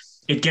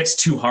 It gets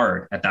too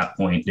hard at that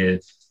point.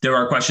 There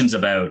are questions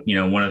about,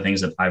 one of the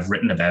things that I've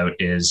written about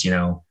is,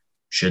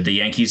 should the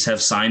Yankees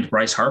have signed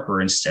Bryce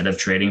Harper instead of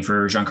trading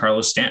for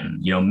Giancarlo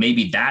Stanton?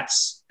 Maybe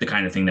that's the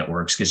kind of thing that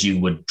works because you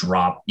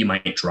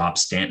might drop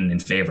Stanton in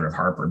favor of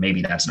Harper.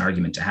 Maybe that's an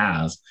argument to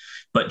have,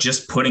 but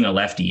just putting a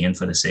lefty in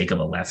for the sake of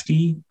a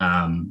lefty,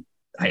 I'm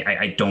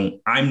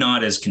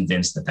not as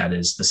convinced that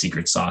is the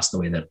secret sauce the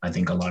way that I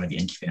think a lot of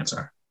Yankee fans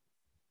are.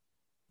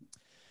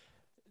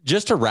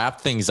 Just to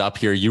wrap things up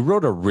here, you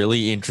wrote a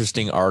really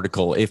interesting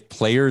article, If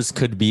Players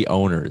Could Be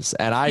Owners.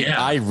 And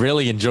I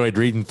really enjoyed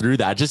reading through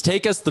that. Just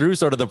take us through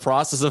sort of the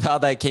process of how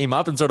that came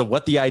up and sort of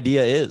what the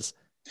idea is.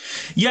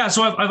 Yeah.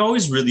 So I've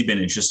always really been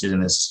interested in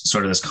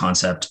this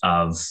concept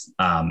of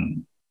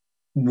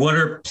what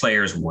are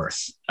players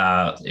worth?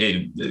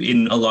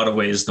 In a lot of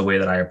ways, the way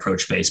that I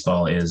approach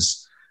baseball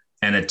is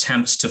an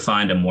attempt to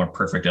find a more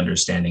perfect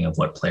understanding of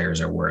what players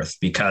are worth,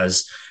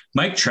 because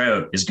Mike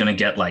Trout is going to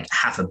get like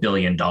 $500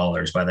 million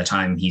by the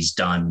time he's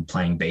done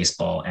playing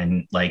baseball.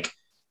 And like,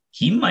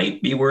 he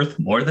might be worth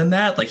more than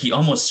that. Like he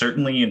almost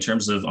certainly in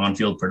terms of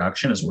on-field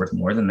production is worth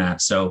more than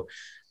that. So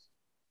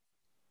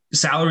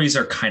salaries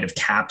are kind of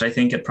capped, I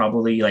think, at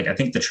probably like, I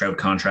think the Trout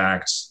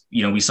contract,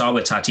 you know, we saw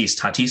with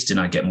Tatis did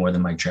not get more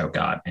than Mike Trout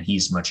got, and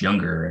he's much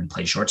younger and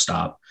plays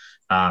shortstop.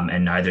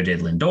 And neither did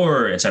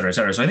Lindor, et cetera, et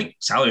cetera. So I think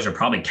salaries are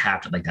probably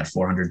capped at like that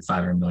 400,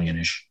 500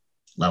 million-ish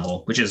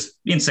level, which is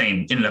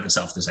insane in and of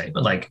itself to say,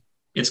 but like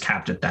it's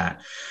capped at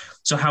that.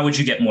 So how would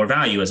you get more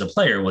value as a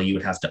player? Well, you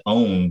would have to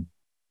own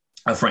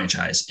a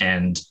franchise,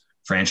 and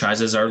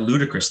franchises are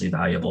ludicrously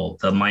valuable.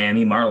 The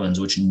Miami Marlins,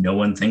 which no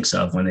one thinks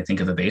of when they think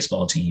of a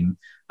baseball team,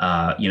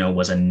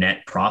 was a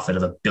net profit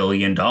of $1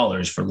 billion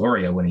for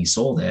Loria when he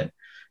sold it.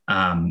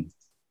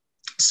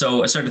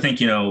 So I started to think,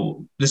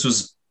 this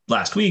was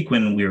last week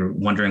when we were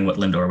wondering what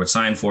Lindor would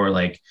sign for.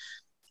 Like,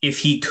 if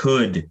he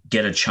could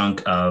get a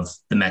chunk of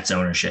the Mets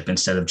ownership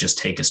instead of just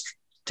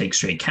take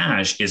straight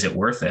cash, is it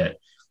worth it?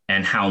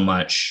 And how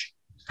much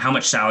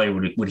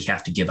salary would he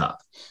have to give up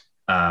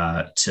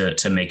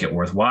to make it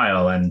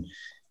worthwhile? And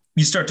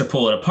you start to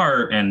pull it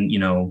apart, and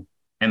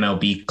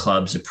MLB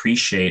clubs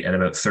appreciate at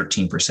about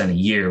 13% a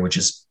year, which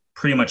is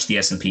pretty much the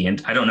S&P.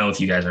 And I don't know if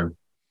you guys are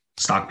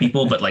stock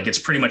people, but like it's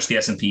pretty much the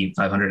S&P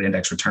 500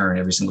 index return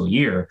every single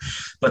year.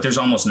 But there's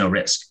almost no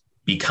risk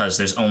because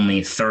there's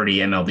only 30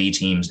 MLB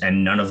teams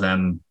and none of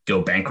them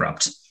go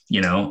bankrupt.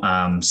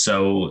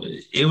 So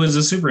it was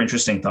a super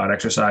interesting thought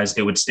exercise.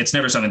 It's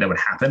never something that would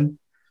happen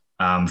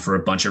for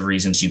a bunch of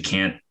reasons. You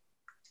can't.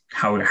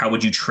 How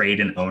would you trade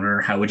an owner?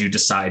 How would you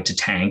decide to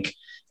tank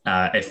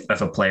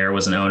if a player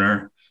was an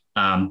owner?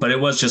 But it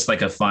was just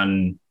like a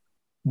fun,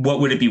 what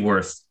would it be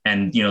worth?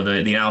 And, the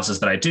analysis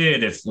that I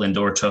did, if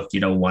Lindor took,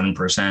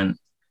 1%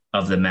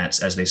 of the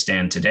Mets as they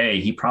stand today,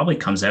 he probably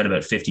comes out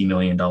about $50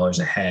 million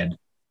ahead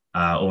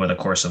over the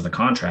course of the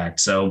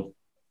contract. So,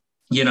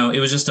 it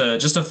was just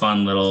a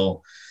fun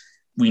little,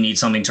 we need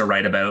something to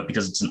write about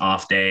because it's an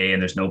off day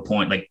and there's no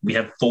point. Like we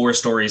have 4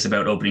 stories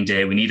about opening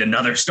day. We need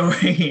another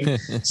story.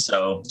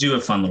 So do a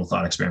fun little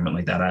thought experiment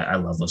like that. I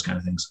love those kind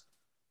of things.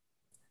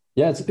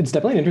 Yeah, it's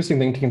definitely an interesting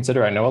thing to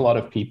consider. I know a lot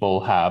of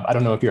people have, I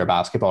don't know if you're a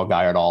basketball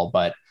guy at all,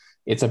 but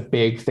it's a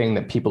big thing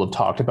that people have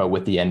talked about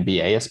with the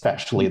NBA,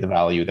 especially the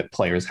value that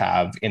players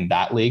have in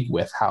that league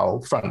with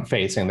how front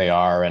facing they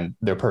are and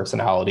their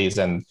personalities.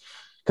 And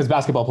because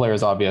basketball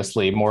players,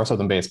 obviously more so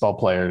than baseball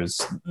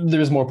players,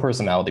 there's more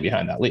personality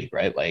behind that league,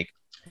 right? Like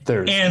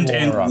there's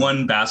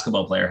one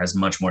basketball player has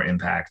much more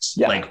impact.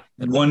 Yeah. Like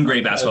one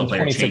great basketball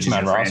player changes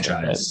your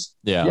franchise.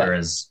 Right? Yeah.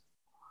 Whereas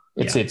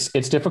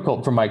it's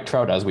difficult for Mike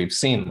Trout, as we've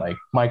seen. Like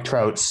Mike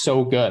Trout's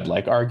so good,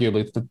 like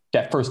arguably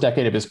the first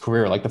decade of his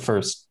career, like the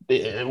first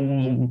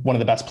one of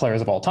the best players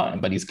of all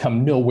time, but he's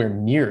come nowhere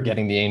near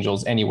getting the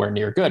Angels anywhere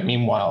near good.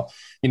 Meanwhile,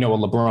 a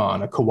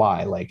LeBron, a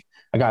Kawhi, like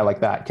a guy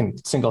like that can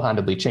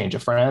single-handedly change a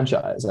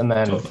franchise. And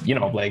then,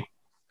 like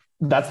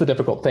that's the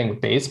difficult thing with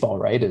baseball,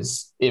 right?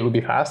 Is it would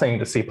be fascinating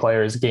to see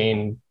players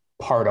gain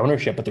part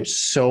ownership, but there's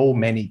so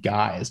many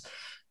guys.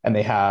 And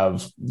they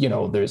have,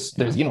 there's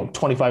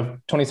 25,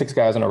 26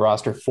 guys on a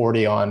roster,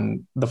 40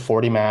 on the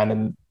 40 man.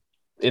 And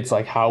it's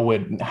like, how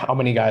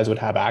many guys would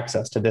have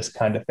access to this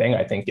kind of thing?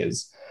 I think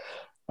is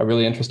a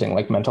really interesting,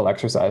 like mental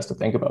exercise to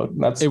think about.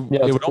 It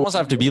would almost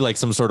have to be like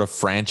some sort of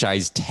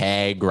franchise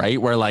tag,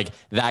 right? Where like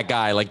that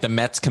guy, like the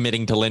Mets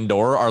committing to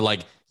Lindor are like,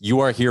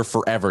 you are here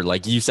forever.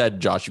 Like you said,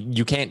 Josh,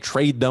 you can't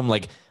trade them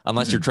like,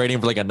 unless you're trading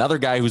for like another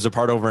guy who's a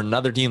part over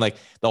another team. Like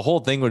the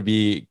whole thing would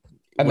be.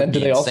 And then do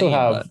they also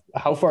have,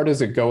 how far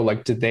does it go?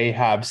 Like, do they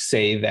have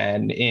say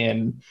then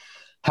in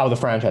how the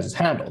franchise is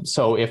handled?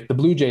 So if the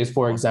Blue Jays,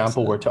 for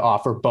example, were to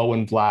offer Bo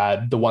and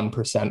Vlad the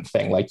 1%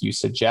 thing, like you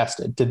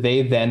suggested, do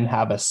they then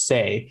have a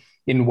say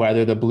in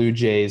whether the Blue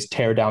Jays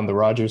tear down the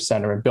Rogers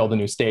Center and build a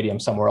new stadium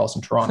somewhere else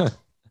in Toronto?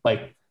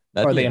 Like,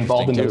 are they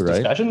involved in those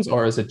discussions,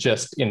 or is it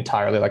just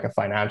entirely like a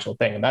financial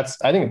thing? And I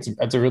think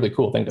it's a really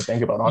cool thing to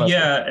think about, honestly.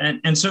 Yeah.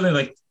 And certainly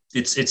like,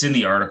 it's in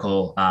the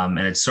article and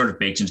it's sort of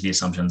baked into the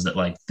assumptions that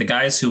like the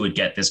guys who would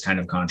get this kind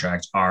of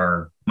contract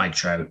are Mike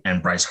Trout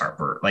and Bryce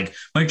Harper. Like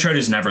Mike Trout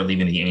is never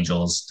leaving the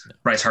Angels.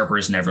 Bryce Harper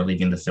is never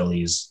leaving the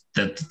Phillies.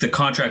 The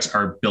contracts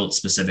are built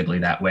specifically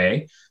that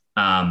way.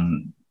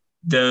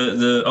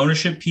 The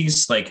ownership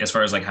piece, like as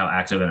far as like how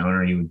active an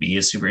owner you would be,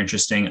 is super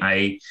interesting.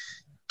 I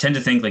tend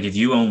to think like if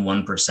you own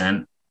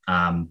 1%,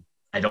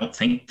 I don't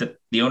think that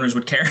the owners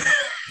would care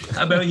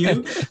about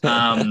you.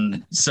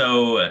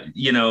 So,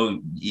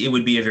 it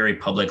would be a very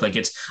public, like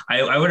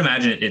I would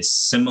imagine it's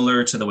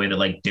similar to the way that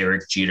like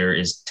Derek Jeter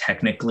is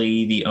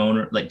technically the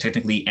owner, like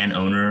technically an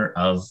owner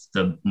of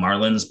the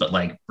Marlins, but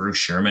like Bruce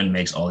Sherman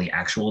makes all the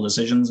actual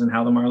decisions in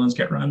how the Marlins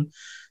get run.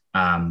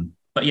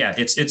 But yeah,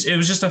 it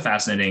was just a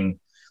fascinating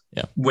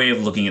way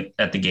of looking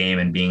at the game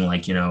and being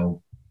like,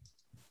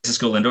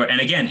 Francisco Lindor.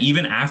 And again,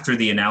 even after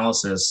the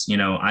analysis,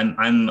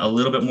 I'm a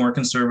little bit more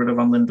conservative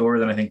on Lindor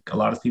than I think a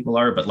lot of people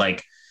are, but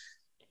like,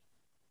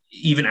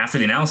 even after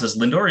the analysis,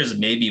 Lindor is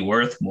maybe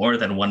worth more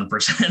than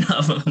 1%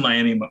 of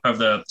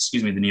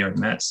the New York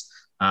Mets.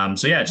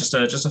 So yeah, just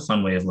a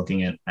fun way of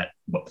looking at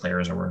what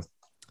players are worth.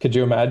 Could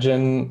you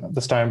imagine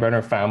the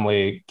Steinbrenner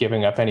family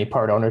giving up any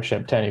part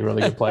ownership to any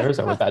really good players,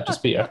 or would that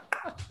just be a...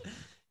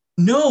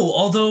 No,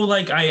 although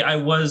like I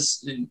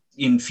was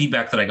in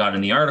feedback that I got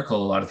in the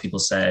article, a lot of people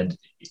said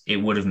it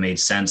would have made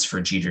sense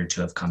for Jeter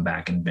to have come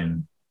back and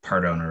been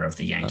part owner of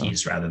the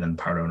Yankees rather than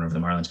part owner of the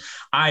Marlins.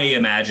 I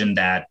imagine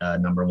that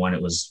number one,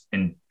 it was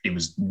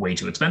way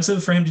too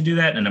expensive for him to do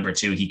that. And number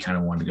two, he kind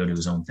of wanted to go do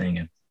his own thing.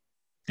 And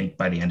I think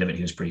by the end of it,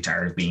 he was pretty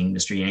tired of being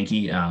Mr.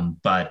 Yankee.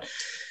 But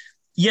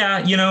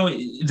yeah,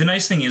 the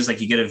nice thing is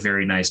like you get a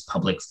very nice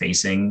public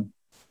facing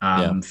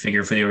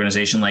figure for the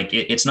organization. Like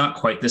it's not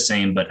quite the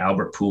same, but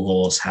Albert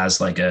Pujols has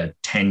like a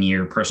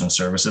 10-year personal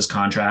services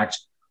contract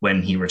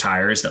when he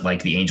retires that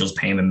like the Angels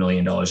pay him $1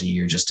 million a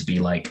year just to be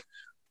like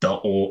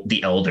the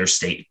elder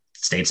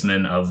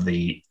statesman of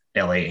the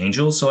LA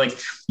Angels. So like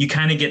you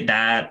kind of get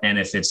that. And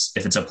if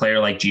it's a player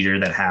like Jeter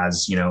that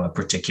has, a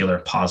particular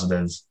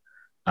positive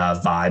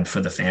vibe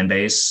for the fan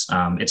base,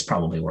 it's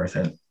probably worth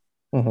it.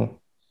 Mm-hmm.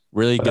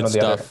 Really good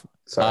stuff.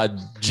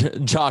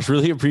 Josh,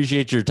 really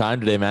appreciate your time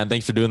today, man.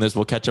 Thanks for doing this.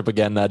 We'll catch up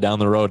again down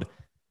the road.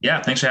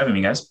 Yeah. Thanks for having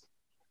me, guys.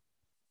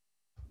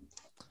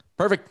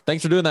 Perfect.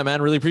 Thanks for doing that,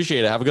 man. Really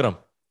appreciate it. Have a good one.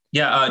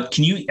 Yeah.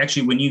 Can you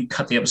actually, when you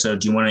cut the episode,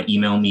 do you want to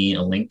email me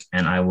a link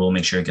and I will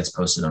make sure it gets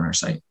posted on our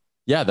site?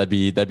 Yeah, that'd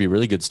be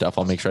really good stuff.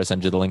 I'll make sure I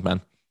send you the link, man.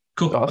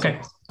 Cool. Awesome.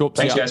 Okay. Cool.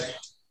 Thanks, guys.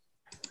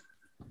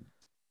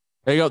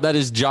 There you go. That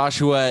is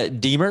Joshua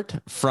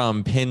Diemert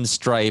from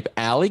Pinstripe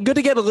Alley. Good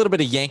to get a little bit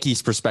of Yankees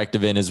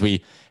perspective in as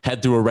we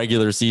head through a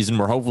regular season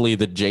where hopefully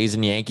the Jays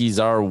and Yankees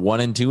are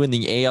 1-2 in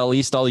the AL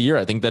East all year.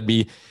 I think that'd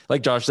be,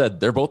 like Josh said,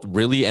 they're both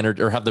really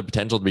or have the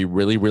potential to be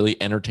really, really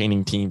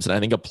entertaining teams. And I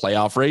think a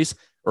playoff race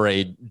or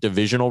a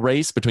divisional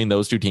race between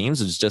those two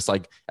teams is just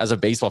like, as a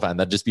baseball fan,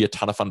 that'd just be a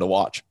ton of fun to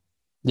watch.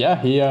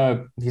 Yeah,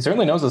 he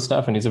certainly knows his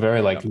stuff, and he's a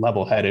very like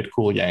level-headed,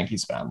 cool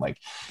Yankees fan. Like,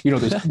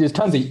 there's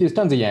tons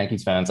of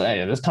Yankees fans.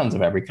 Hey, there's tons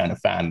of every kind of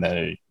fan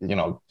that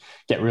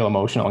get real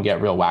emotional and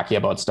get real wacky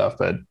about stuff.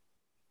 But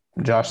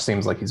Josh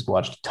seems like he's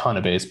watched a ton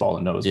of baseball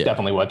and knows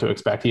definitely what to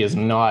expect. He is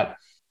not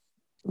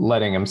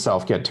letting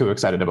himself get too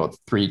excited about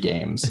 3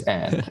 games.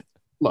 And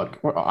look,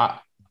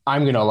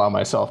 I'm going to allow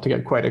myself to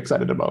get quite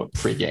excited about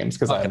 3 games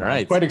because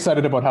I'm quite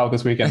excited about how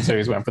this weekend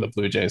series went for the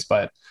Blue Jays,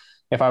 but.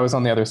 If I was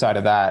on the other side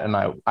of that, and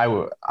I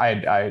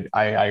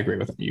agree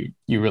with him,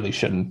 you really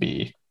shouldn't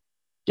be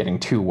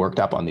getting too worked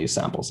up on these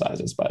sample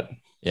sizes. But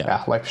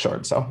yeah life's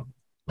short, so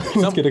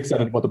let's get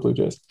excited about the Blue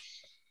Jays.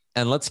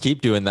 And let's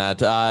keep doing that.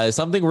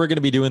 Something we're going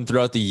to be doing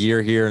throughout the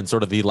year here, and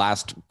sort of the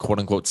last quote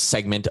unquote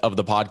segment of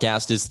the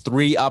podcast is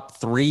 3 up,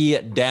 3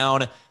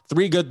 down.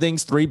 3 good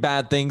things, 3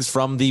 bad things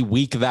from the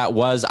week that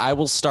was. I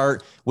will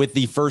start with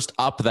the first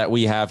up that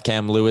we have,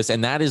 Cam Lewis,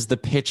 and that is the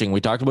pitching.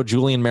 We talked about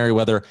Julian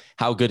Merryweather,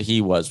 how good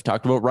he was. We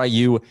talked about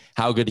Ryu,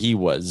 how good he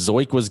was.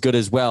 Zoik was good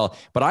as well.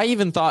 But I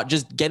even thought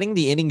just getting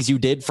the innings you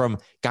did from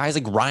guys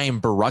like Ryan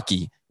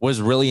Borucki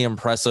was really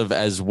impressive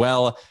as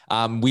well.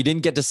 We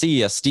didn't get to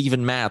see a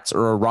Steven Matz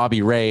or a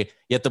Robbie Ray,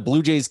 yet the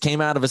Blue Jays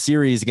came out of a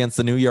series against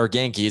the New York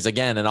Yankees.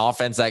 Again, an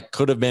offense that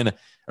could have been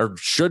or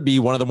should be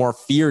one of the more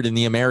feared in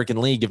the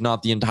American League, if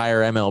not the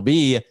entire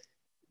MLB.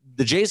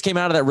 The Jays came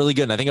out of that really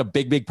good. And I think a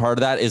big part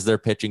of that is their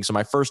pitching. So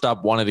my first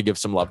up, wanted to give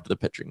some love to the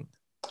pitching.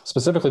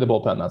 Specifically the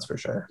bullpen, that's for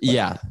sure. But,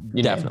 yeah,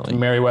 definitely.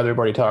 Merryweather, we've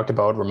already talked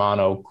about.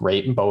 Romano,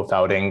 great in both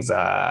outings.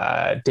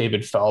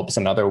 David Phelps,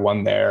 another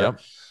one there.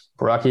 Yep.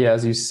 Borucki,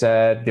 as you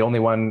said, the only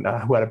one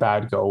who had a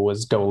bad go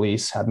was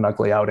Dolis, had an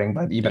ugly outing.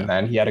 But even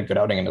then, he had a good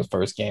outing in his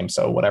first game.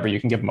 So whatever you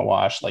can give him a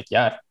wash,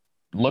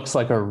 looks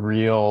like a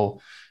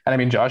real... And I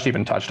mean, Josh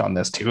even touched on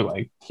this too.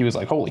 Like he was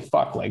like, holy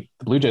fuck, like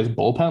the Blue Jays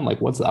bullpen, like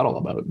what's that all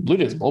about? Blue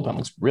Jays bullpen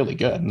looks really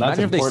good. And that's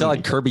imagine if they still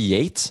had Kirby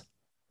Yates.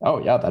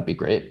 Oh yeah, that'd be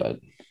great. But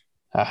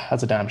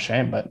that's a damn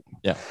shame. But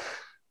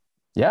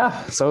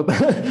yeah. So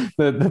the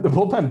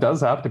bullpen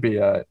does have to be,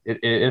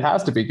 it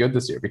has to be good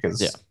this year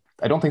because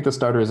I don't think the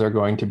starters are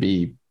going to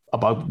be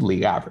above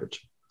league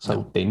average.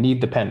 So they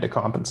need the pen to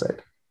compensate.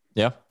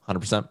 Yeah,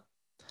 100%.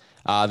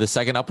 The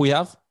second up we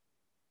have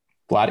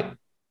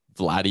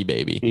Vladdy,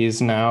 baby.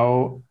 He's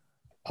now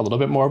a little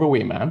bit more of a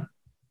wee man,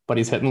 but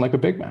he's hitting like a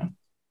big man.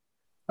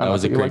 That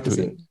was a great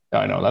tweet.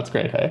 I know, that's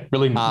great. Hey,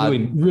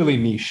 really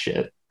niche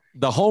shit.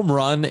 The home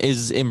run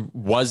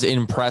was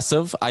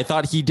impressive. I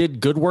thought he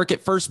did good work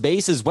at first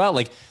base as well.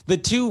 Like the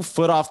 2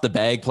 foot off the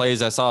bag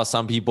plays, I saw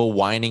some people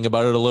whining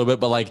about it a little bit,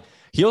 but like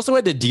he also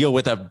had to deal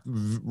with a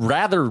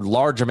rather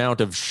large amount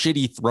of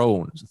shitty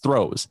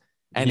throws.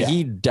 And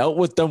he dealt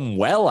with them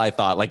well, I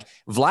thought. Like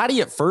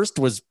Vladdy at first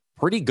was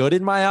pretty good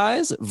in my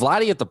eyes.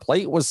 Vladdy at the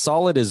plate was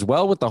solid as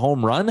well with the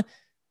home run.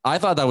 I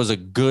thought that was a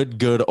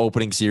good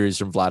opening series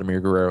from Vladimir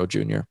Guerrero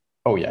Jr.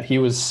 Oh yeah, he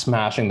was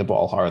smashing the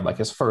ball hard. Like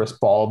his first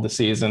ball of the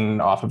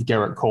season off of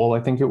Garrett Cole, I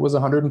think it was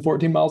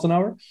 114 miles an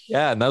hour.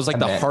 Yeah, and that was like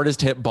the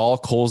hardest hit ball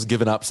Cole's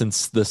given up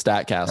since the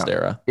StatCast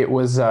era. It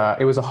was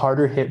a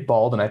harder hit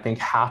ball than I think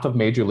half of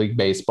Major League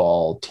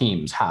Baseball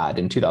teams had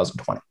in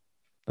 2020.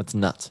 That's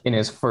nuts. In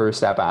his first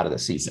step out of the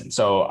season.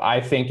 So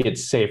I think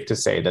it's safe to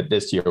say that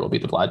this year will be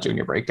the Vlad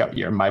Jr. breakout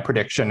year. My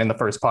prediction in the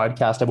first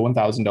podcast of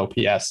 1,000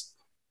 OPS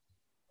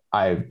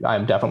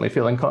I'm definitely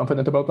feeling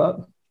confident about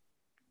that.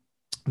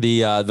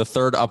 The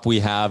third up, we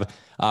have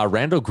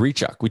Randall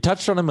Grichuk. We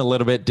touched on him a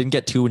little bit, didn't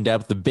get too in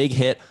depth. The big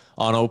hit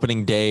on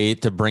opening day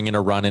to bring in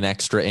a run in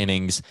extra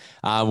innings.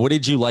 What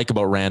did you like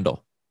about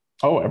Randall?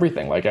 Oh,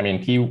 everything. Like, I mean,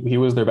 he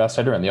was their best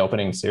hitter in the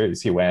opening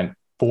series. He went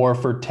 4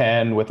 for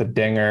 10 with a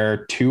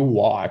dinger, 2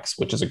 walks,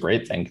 which is a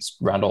great thing because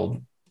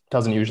Randall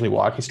doesn't usually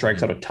walk. He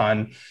strikes out a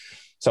ton.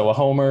 So a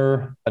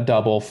homer, a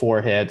double,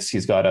 4 hits.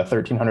 He's got a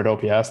 1,300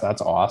 OPS.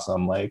 That's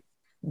awesome. Like,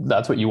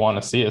 that's what you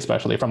want to see,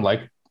 especially from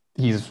like,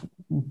 he's,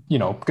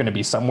 going to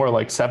be somewhere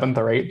like 7th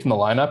or 8th in the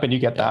lineup, and you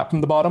get that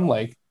from the bottom.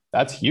 Like,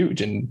 that's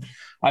huge. And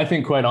I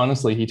think, quite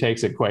honestly, he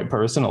takes it quite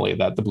personally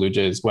that the Blue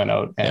Jays went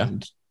out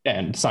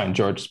and signed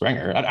George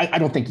Springer. I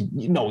don't think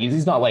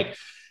he's not like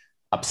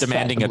upset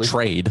demanding a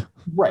trade.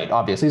 Right.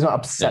 Obviously, he's not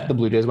upset the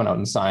Blue Jays went out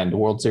and signed the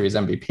World Series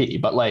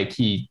MVP, but like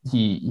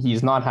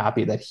he's not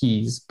happy that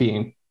he's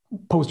being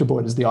poster boy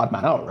as the odd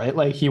man out, right?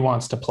 Like, he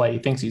wants to play. He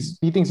thinks he's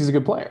a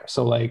good player.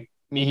 So like,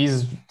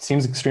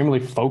 seems extremely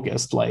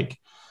focused, like,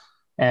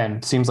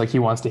 and seems like he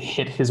wants to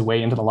hit his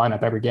way into the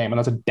lineup every game. And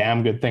that's a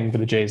damn good thing for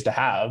the Jays to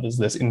have, is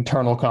this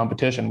internal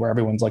competition where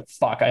everyone's like,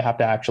 fuck, I have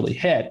to actually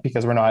hit,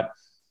 because we're not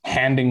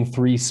handing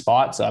 3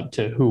 spots up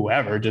to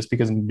whoever just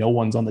because no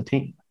one's on the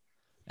team.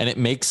 And it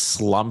makes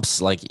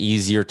slumps like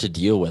easier to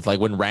deal with.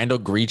 Like when Randall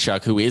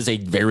Grichuk, who is a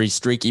very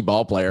streaky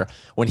ball player,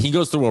 when he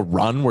goes through a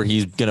run where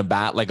he's going to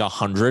bat like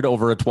 100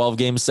 over a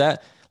 12-game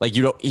set, like,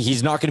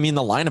 he's not going to be in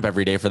the lineup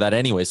every day for that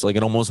anyway. So like,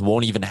 it almost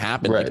won't even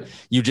happen. Right. Like,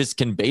 you just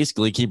can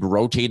basically keep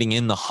rotating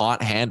in the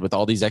hot hand with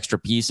all these extra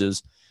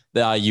pieces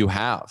that you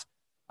have.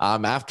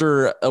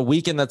 After a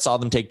weekend that saw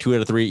them take 2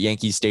 out of 3 at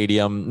Yankee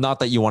Stadium, not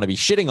that you want to be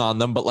shitting on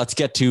them, but let's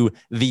get to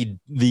the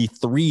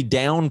 3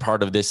 down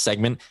part of this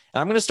segment.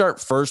 And I'm going to start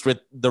first with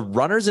the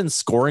runners in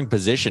scoring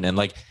position. And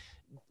like,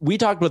 we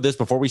talked about this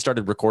before we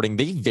started recording.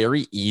 They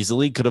very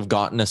easily could have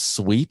gotten a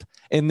sweep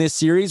in this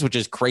series, which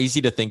is crazy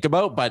to think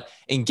about. But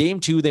in game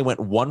 2, they went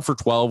 1 for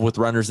 12 with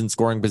runners in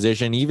scoring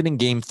position. Even in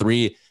game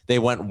 3, they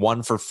went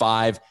 1 for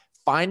 5.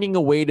 Finding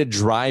a way to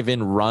drive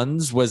in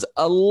runs was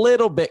a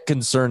little bit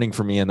concerning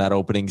for me in that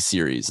opening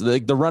series.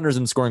 The runners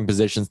in scoring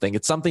positions thing,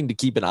 it's something to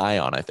keep an eye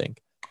on, I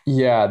think.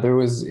 Yeah,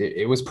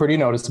 it was pretty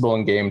noticeable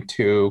in game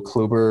 2.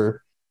 Kluber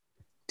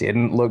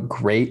didn't look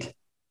great.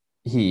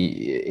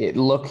 It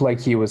looked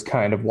like he was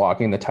kind of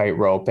walking the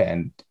tightrope,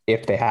 and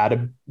if they had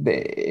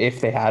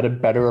a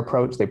better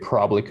approach, they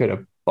probably could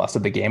have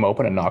busted the game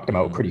open and knocked him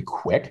out pretty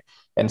quick.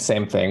 And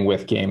same thing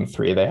with game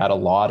 3. They had a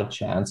lot of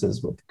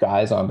chances with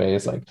guys on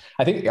base. Like,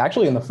 I think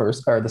actually in the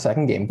first or the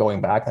second game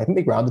going back, I think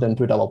they grounded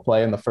into a double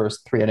play in the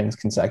first 3 innings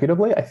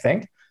consecutively. I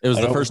think it was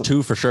the first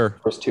 2 for sure.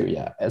 First 2.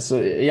 Yeah.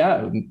 So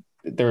yeah,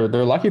 they're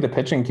lucky the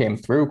pitching came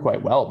through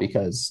quite well,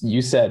 because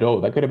you said, oh,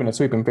 that could have been a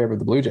sweep in favor of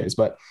the Blue Jays,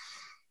 but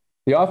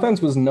the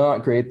offense was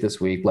not great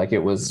this week. Like, it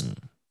was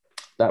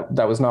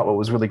that was not what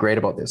was really great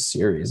about this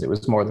series. It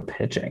was more the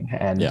pitching,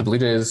 and the Blue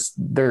Jays,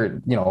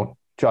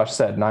 Josh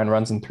said 9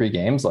 runs in 3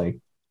 games. Like,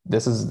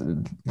 this is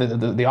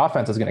the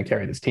offense is going to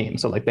carry this team.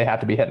 So like, they have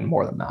to be hitting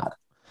more than that.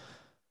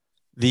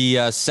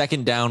 The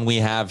second down we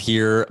have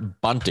here,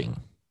 Bunting.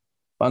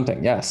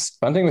 Yes.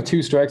 Bunting with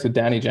 2 strikes with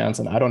Danny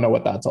Jansen. I don't know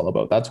what that's all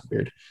about. That's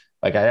weird.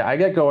 Like, I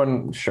get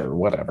going, sure,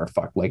 whatever,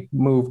 fuck, like,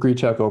 move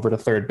Grichuk over to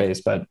third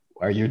base, but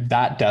are you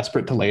that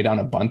desperate to lay down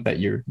a bunt that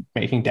you're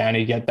making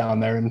Danny get down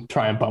there and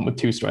try and bunt with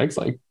 2 strikes?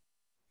 Like,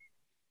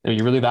 are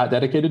you really that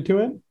dedicated to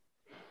it?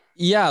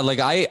 Yeah, like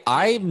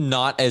I'm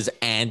not as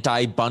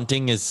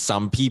anti-bunting as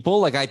some people.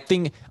 Like, I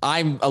think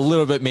I'm a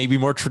little bit maybe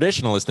more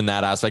traditionalist in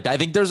that aspect. I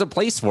think there's a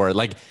place for it.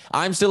 Like,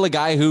 I'm still a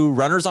guy who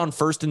runners on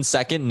first and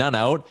second, none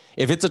out.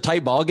 If it's a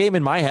tight ball game,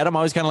 in my head, I'm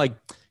always kind of like,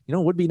 it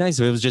would be nice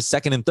if it was just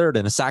second and third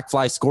and a sac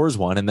fly scores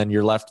 1, and then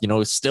you're left,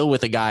 still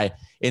with a guy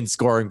in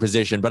scoring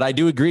position. But I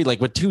do agree, like,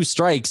 with 2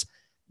 strikes,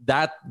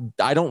 that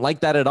I don't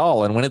like that at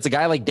all. And when it's a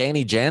guy like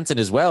Danny Jansen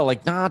as well,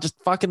 like, just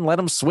fucking let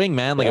him swing,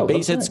 man. Like, a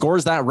base hit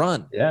scores that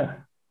run. Yeah.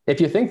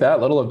 If you think that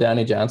little of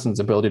Danny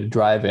Jansen's ability to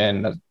drive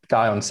in a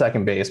guy on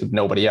second base with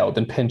nobody out,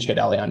 then pinch hit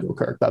Alejandro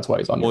Kirk. That's why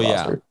he's on your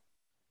roster.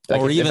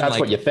 Like, or if that's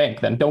what you think,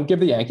 then don't give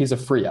the Yankees a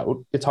free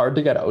out. It's hard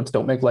to get outs.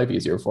 Don't make life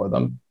easier for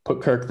them.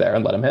 Put Kirk there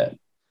and let him hit.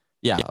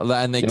 Yeah,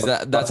 and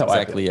that's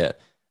exactly it.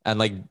 And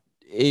like,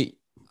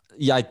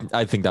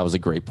 I think that was a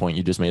great point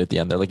you just made at the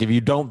end there. Like, if you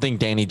don't think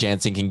Danny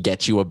Jansen can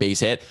get you a base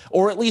hit,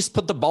 or at least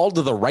put the ball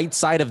to the right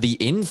side of the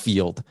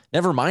infield,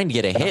 never mind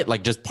get a hit,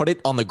 like, just put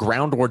it on the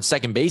ground towards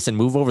second base and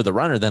move over the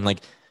runner, then like,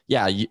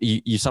 yeah,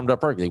 you summed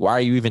up perfectly. Why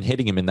are you even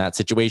hitting him in that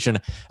situation?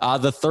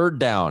 The third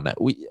down,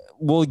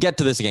 we'll get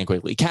to this again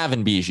quickly.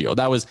 Cavan Biggio,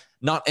 that was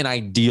not an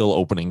ideal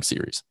opening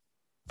series.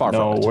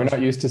 No, we're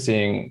not used to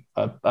seeing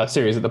a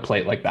series at the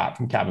plate like that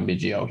from Cavan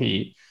Biggio.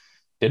 He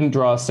didn't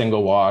draw a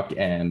single walk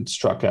and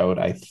struck out,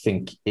 I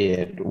think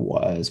it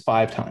was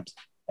 5 times.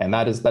 And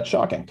that's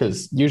shocking,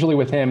 because usually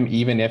with him,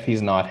 even if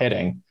he's not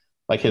hitting,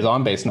 like, his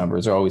on-base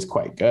numbers are always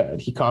quite good.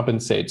 He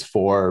compensates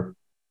for,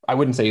 I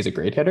wouldn't say he's a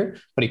great hitter,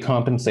 but he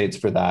compensates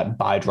for that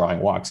by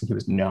drawing walks, and he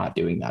was not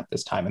doing that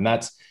this time. And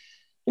that's,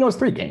 it's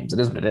 3 games. It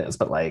is what it is.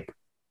 But like,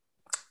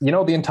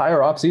 the entire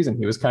offseason,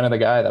 he was kind of the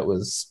guy that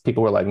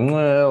people were like,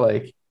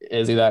 like,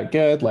 is he that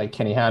good? Like,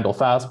 can he handle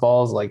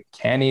fastballs? Like,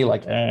 can he?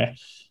 Like,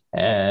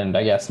 And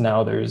I guess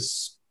now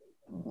there's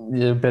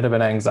a bit of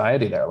an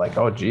anxiety there. Like,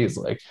 oh, geez,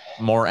 like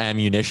more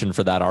ammunition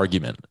for that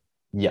argument.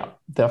 Yeah,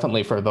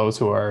 definitely for those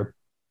who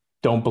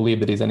don't believe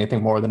that he's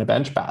anything more than a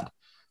bench bat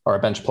or a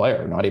bench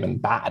player, not even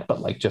bad,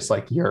 but like just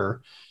like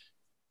your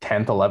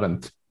 10th,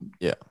 11th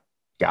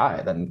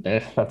guy, then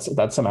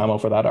that's some ammo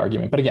for that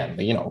argument. But again,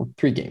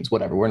 3 games,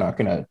 whatever. We're not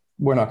gonna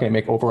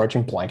make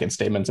overarching blanket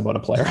statements about a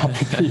player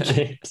after 3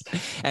 games.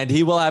 And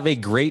he will have a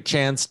great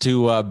chance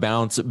to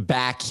bounce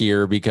back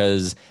here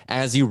because,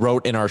 as you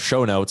wrote in our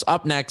show notes,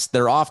 up next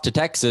they're off to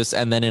Texas,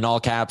 and then in all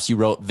caps you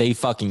wrote they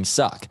fucking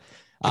suck.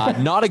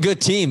 Not a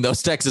good team,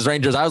 those Texas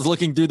Rangers. I was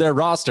looking through their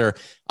roster.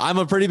 I'm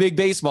a pretty big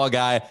baseball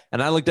guy,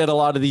 and I looked at a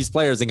lot of these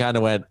players and kind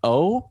of went,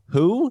 "Oh,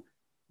 who?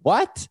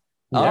 What?"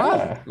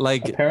 Yeah,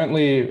 like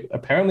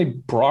apparently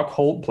Brock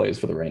Holt plays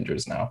for the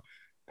Rangers now.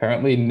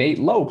 Apparently Nate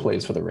Lowe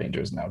plays for the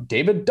Rangers now.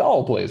 David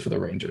Dahl plays for the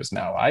Rangers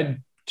now.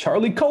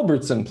 Charlie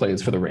Culbertson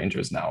plays for the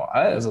Rangers now.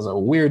 This is a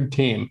weird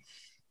team.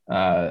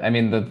 I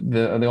mean,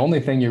 the only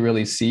thing you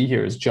really see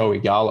here is Joey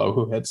Gallo,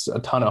 who hits a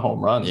ton of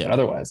home runs. Yeah. But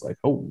otherwise, like,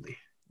 holy.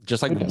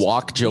 Just like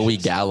walk Joey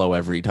Gallo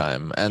every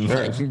time and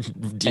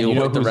deal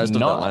with the rest of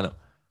the lineup.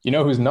 You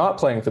know who's not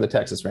playing for the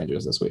Texas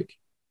Rangers this week?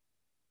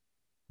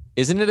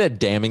 Isn't it a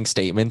damning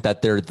statement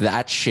that they're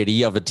that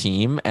shitty of a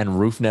team and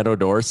Rougned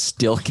Odor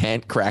still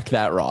can't crack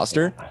that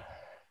roster?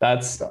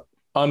 That's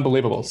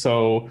unbelievable.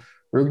 So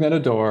Rougned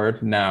Odor,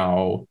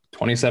 now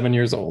 27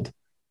 years old,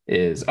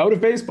 is out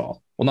of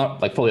baseball. Well,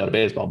 not like fully out of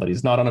baseball, but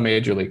he's not on a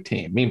major league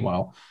team.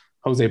 Meanwhile,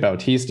 Jose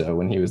Bautista,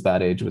 when he was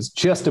that age, was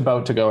just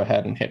about to go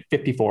ahead and hit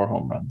 54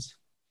 home runs.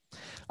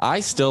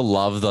 I still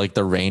love like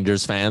the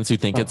Rangers fans who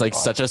think it's like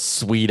such a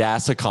sweet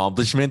ass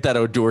accomplishment that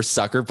Odor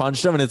sucker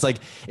punched him. And it's like,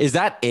 is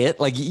that it?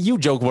 Like, you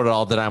joke about it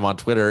all the time on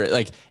Twitter.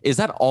 Like, is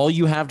that all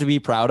you have to be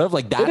proud of?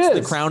 Like, that's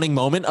the crowning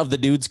moment of the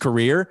dude's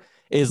career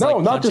is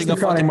like punching a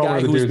fucking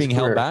guy who's being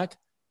held back.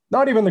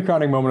 Not even the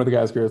crowning moment of the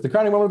guy's career. It's the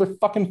crowning moment of their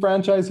fucking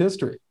franchise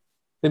history.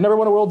 They've never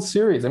won a World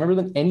Series. They've never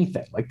done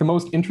anything. Like, the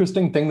most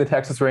interesting thing the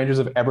Texas Rangers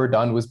have ever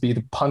done was be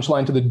the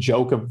punchline to the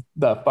joke of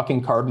the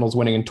fucking Cardinals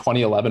winning in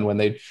 2011 when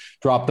they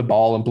dropped the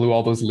ball and blew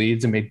all those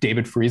leads and made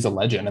David Freese a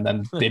legend. And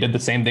then they did the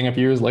same thing a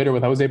few years later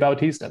with Jose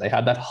Bautista. They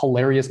had that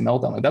hilarious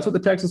meltdown. Like, that's what the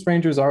Texas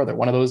Rangers are. They're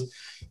one of those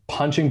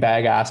punching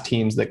bag ass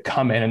teams that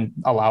come in and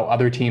allow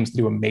other teams to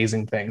do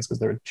amazing things because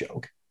they're a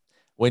joke.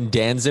 When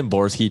Dan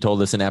Zimborski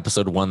told us in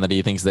episode 1 that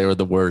he thinks they were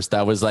the worst,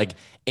 that was like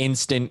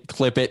instant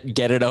clip it,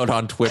 get it out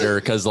on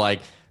Twitter. Cause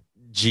like,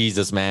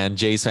 Jesus, man,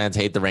 Jays fans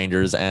hate the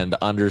Rangers, and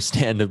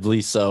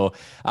understandably so.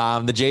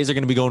 The Jays are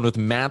going to be going with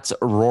Matt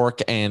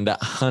Rourke and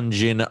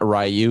Hyun-Jin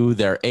Ryu,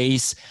 their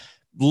ace.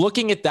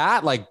 Looking at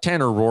that, like,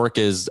 Tanner Rourke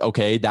is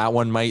okay. That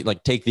one might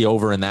like take the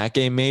over in that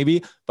game,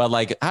 maybe. But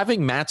like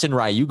having Matt and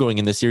Ryu going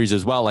in the series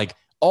as well, like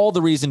all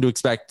the reason to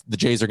expect the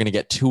Jays are going to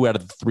get 2 out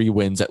of the 3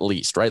 wins at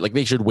least, right? Like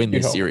they should win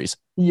this series.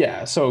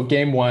 Yeah. So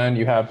game 1,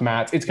 you have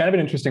Matt. It's kind of an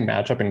interesting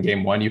matchup in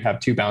game 1. You have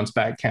 2 bounce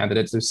back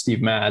candidates. There's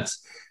Steve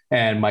Matz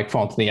and Mike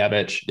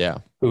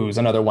Fontanievich, who's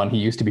another one. He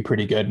used to be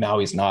pretty good. Now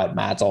he's not.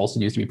 Matt's also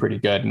used to be pretty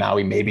good. Now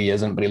he maybe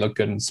isn't, but he looked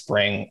good in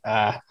spring.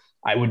 I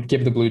would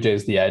give the Blue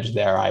Jays the edge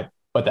there.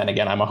 But then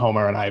again, I'm a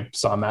homer and I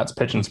saw Matt's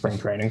pitch in spring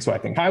training, so I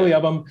think highly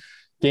of him.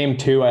 Game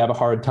 2, I have a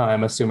hard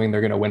time assuming they're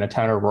going to win a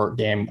Tanner Rourke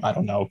game. I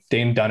don't know.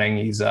 Dane Dunning,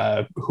 he's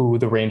who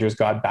the Rangers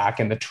got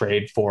back in the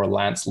trade for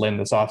Lance Lynn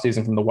this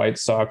offseason from the White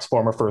Sox,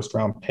 former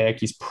first-round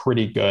pick. He's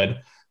pretty good.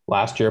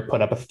 Last year,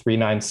 put up a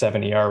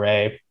 3.97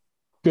 ERA.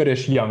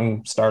 Goodish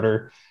young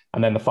starter.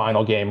 And then the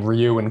final game,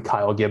 Ryu and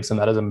Kyle Gibson,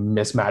 that is a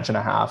mismatch and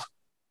a half.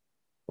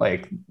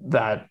 Like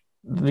that,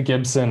 the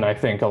Gibson, I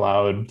think,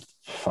 allowed,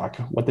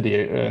 what did he,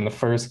 in the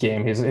first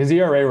game, his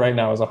ERA right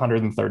now is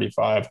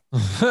 135.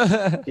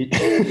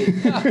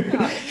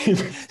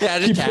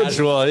 Just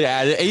casual.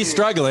 He's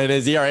struggling.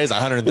 His ERA is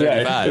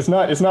 135. Yeah, it's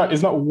not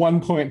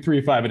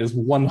 1.35. It is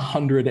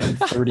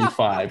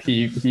 135.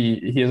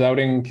 His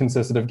outing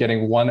consisted of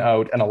getting 1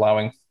 out and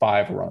allowing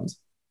 5 runs.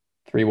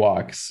 3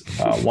 walks,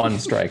 1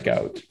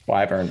 strikeout,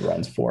 5 earned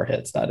runs, 4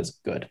 hits. That is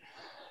good.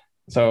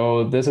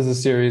 So this is a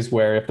series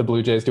where if the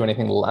Blue Jays do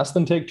anything less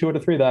than take 2 out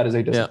of 3, that is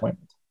a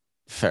disappointment.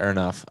 Yeah. Fair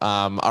enough.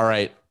 All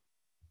right.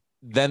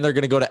 Then they're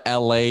going to go to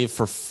LA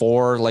for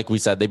 4. Like we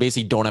said, they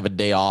basically don't have a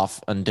day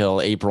off until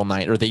April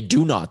 9th, or they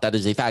do not. That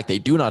is a fact. They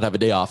do not have a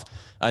day off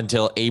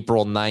until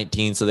April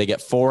 19th. So they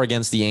get 4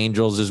 against the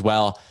Angels as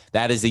well.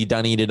 That is the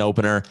Dunedin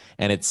opener.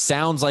 And it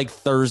sounds like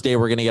Thursday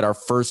we're going to get our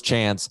first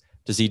chance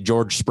to see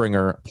George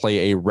Springer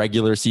play a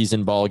regular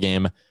season ball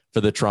game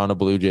for the Toronto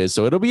Blue Jays.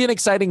 So it'll be an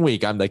exciting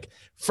week. I'm like,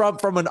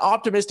 from an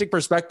optimistic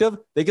perspective,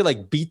 they could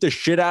like beat the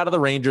shit out of the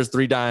Rangers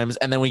 3 times.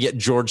 And then we get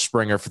George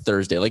Springer for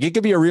Thursday. Like it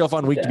could be a real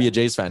fun week to be a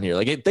Jays fan here.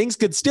 Like things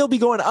could still be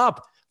going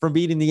up from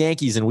beating the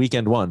Yankees in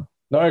weekend 1.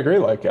 No, I agree.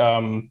 Like,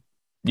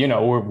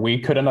 we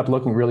could end up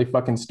looking really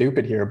fucking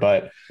stupid here,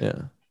 but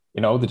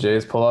the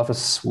Jays pull off a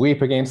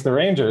sweep against the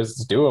Rangers.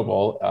 It's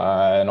doable.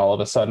 And all of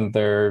a sudden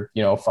they're,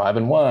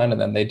 5-1, and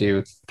then they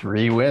do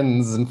 3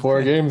 wins in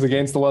 4 games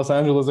against the Los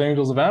Angeles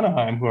Angels of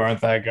Anaheim, who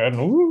aren't that good.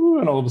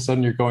 And all of a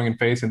sudden you're going and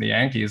facing the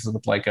Yankees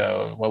with like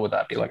what would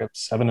that be? Like a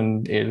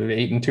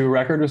 7-8-2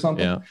 record or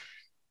something? Yeah.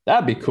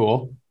 That'd be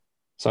cool.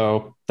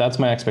 So that's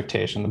my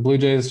expectation. The Blue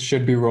Jays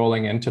should be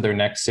rolling into their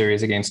next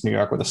series against New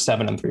York with a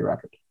 7-3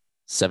 record.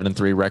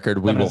 7-3 record.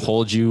 We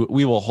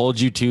will hold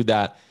you to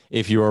that.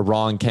 If you are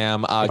wrong,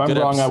 Cam, if I'm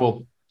wrong,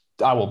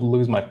 I will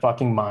lose my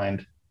fucking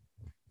mind.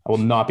 I will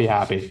not be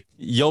happy.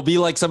 You'll be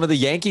like some of the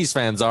Yankees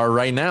fans are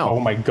right now. Oh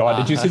my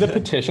God. Did you see the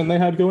petition they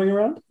had going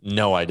around?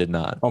 No, I did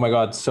not. Oh my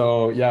God.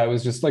 So yeah, I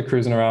was just like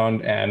cruising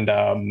around, and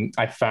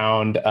I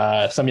found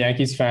some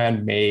Yankees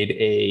fan made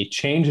a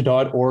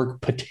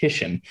change.org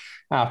petition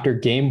after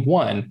game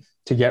 1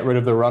 to get rid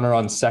of the runner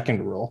on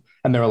second rule.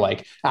 And they were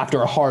like,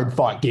 after a hard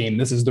fought game,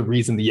 this is the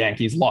reason the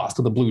Yankees lost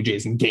to the Blue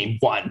Jays in game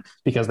 1,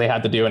 because they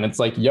had to do. And it's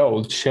like,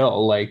 yo,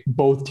 chill. Like,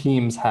 both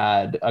teams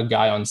had a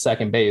guy on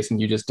second base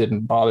and you just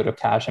didn't bother to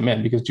cash him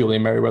in because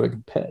Julian Merryweather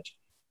could pitch.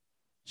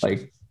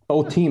 Like,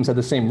 both teams had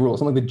the same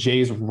rules. It's not like the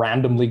Jays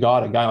randomly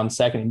got a guy on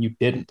second and you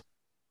didn't.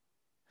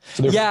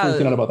 So they're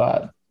freaking out about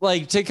that.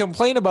 Like, to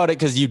complain about it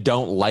because you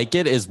don't like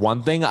it is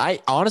one thing.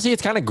 Honestly,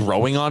 it's kind of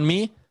growing on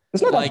me.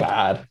 It's not that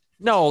bad.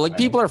 No, like,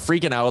 people are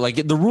freaking out.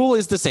 Like, the rule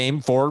is the same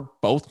for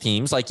both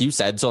teams, like you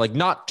said. So, like,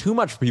 not too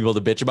much for people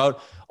to bitch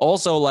about.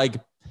 Also, like,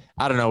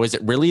 I don't know, is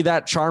it really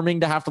that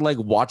charming to have to like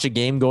watch a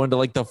game go into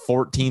like the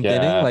 14th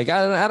inning? Like,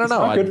 I don't know.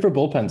 It's not good for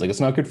bullpens. Like,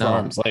 it's not good for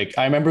arms. Like,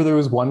 I remember there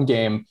was one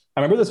game.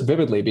 I remember this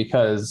vividly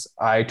because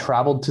I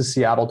traveled to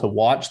Seattle to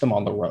watch them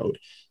on the road.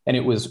 And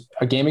it was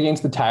a game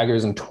against the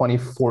Tigers in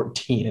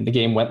 2014. And the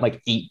game went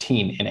like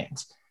 18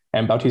 innings.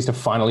 And Bautista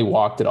finally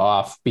walked it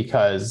off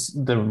because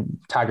the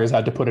Tigers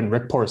had to put in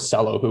Rick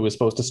Porcello, who was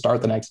supposed to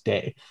start the next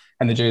day.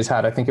 And the Jays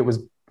had, I think it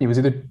was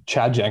either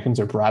Chad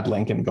Jenkins or Brad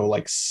Lincoln go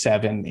like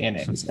 7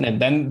 innings.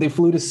 And then they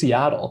flew to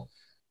Seattle.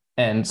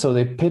 And so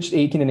they pitched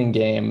 18-inning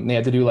game. They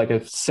had to do like a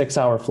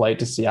 6-hour flight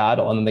to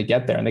Seattle. And then they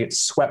get there and they get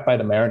swept by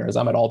the Mariners.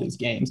 I'm at all these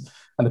games.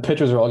 And the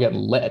pitchers are all getting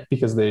lit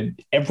because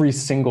every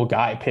single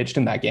guy pitched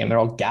in that game. They're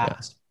all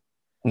gassed.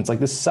 And it's like,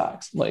 this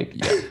sucks. Like...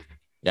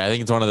 Yeah, I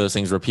think it's one of those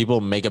things where people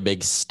make a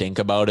big stink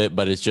about it,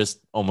 but it's just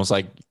almost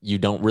like you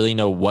don't really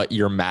know what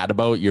you're mad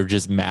about. You're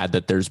just mad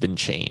that there's been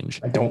change.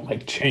 I don't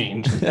like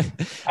change.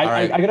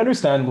 I can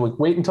understand, like,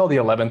 wait until the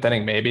 11th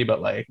inning maybe,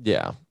 but like,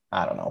 yeah,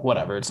 I don't know,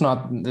 whatever.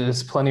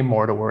 There's plenty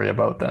more to worry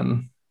about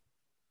than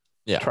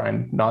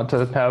trying not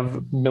to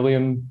have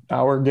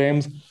million-hour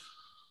games.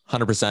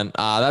 100%.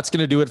 That's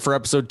going to do it for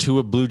episode 2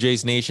 of Blue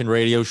Jays Nation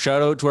Radio.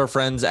 Shout out to our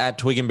friends at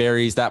Twig and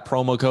Berries. That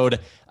promo code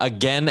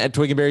again at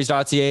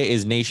twigandberries.ca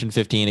is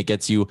Nation15. It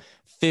gets you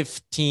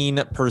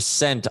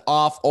 15%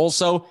 off.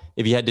 Also,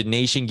 if you head to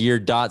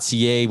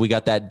nationgear.ca, we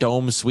got that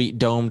Dome Sweet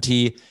Dome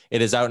tee.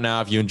 It is out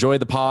now. If you enjoy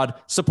the pod,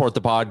 support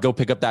the pod, go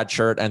pick up that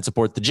shirt and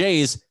support the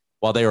Jays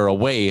while they are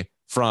away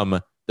from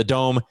the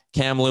Dome.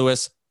 Cam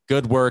Lewis,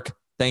 good work.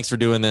 Thanks for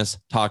doing this.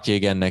 Talk to you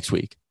again next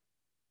week.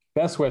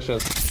 Best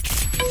wishes.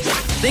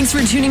 Thanks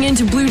for tuning in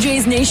to Blue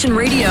Jays Nation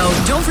Radio.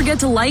 Don't forget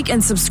to like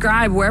and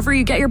subscribe wherever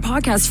you get your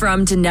podcasts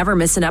from to never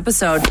miss an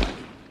episode.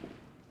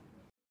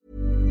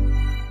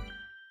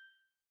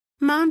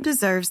 Mom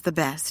deserves the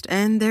best,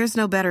 and there's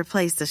no better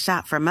place to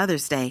shop for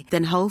Mother's Day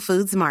than Whole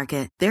Foods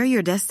Market. They're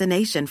your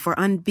destination for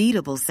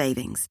unbeatable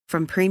savings,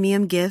 from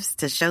premium gifts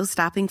to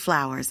show-stopping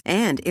flowers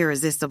and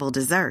irresistible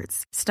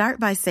desserts. Start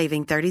by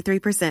saving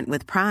 33%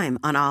 with Prime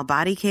on all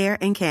body care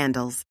and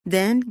candles.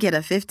 Then get a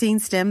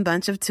 15-stem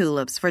bunch of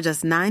tulips for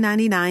just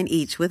 $9.99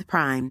 each with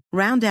Prime.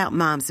 Round out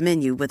Mom's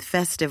menu with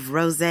festive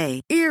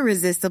rosé,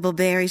 irresistible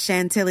berry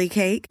chantilly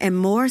cake, and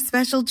more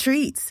special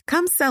treats.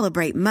 Come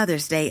celebrate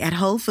Mother's Day at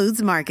Whole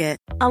Foods Market.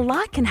 A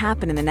lot can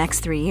happen in the next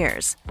 3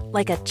 years.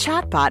 Like a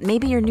chatbot may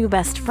be your new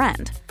best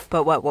friend.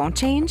 But what won't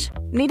change?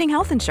 Needing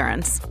health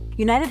insurance.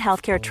 United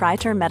Healthcare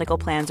Tri-Term Medical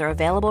Plans are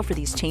available for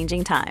these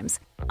changing times.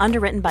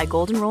 Underwritten by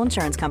Golden Rule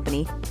Insurance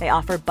Company, they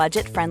offer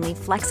budget-friendly,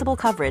 flexible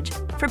coverage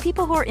for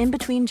people who are in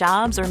between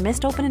jobs or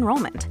missed open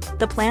enrollment.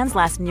 The plans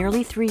last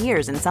nearly 3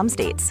 years in some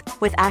states,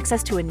 with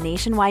access to a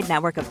nationwide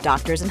network of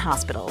doctors and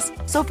hospitals.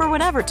 So for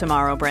whatever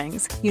tomorrow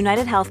brings,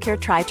 United Healthcare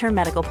Tri-Term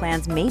Medical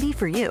Plans may be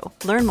for you.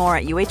 Learn more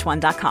at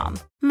uh1.com.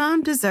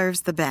 Mom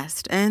deserves the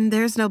best, and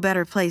there's no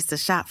better place to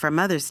shop for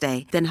Mother's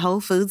Day than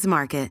Whole Foods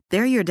Market.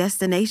 They're your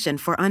destination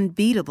for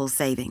unbeatable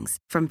savings,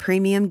 from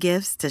premium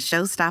gifts to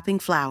show-stopping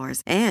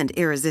flowers and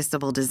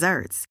irresistible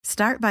desserts.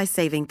 Start by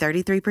saving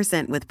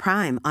 33% with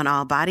Prime on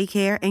all body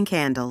care and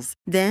candles.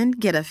 Then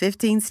get a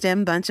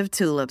 15-stem bunch of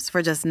tulips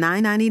for just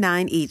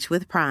 $9.99 each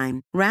with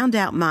Prime. Round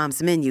out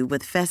Mom's menu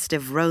with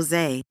festive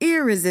rosé,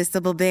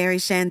 irresistible berry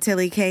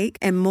chantilly cake,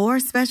 and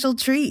more special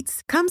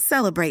treats. Come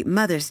celebrate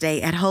Mother's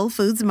Day at Whole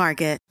Foods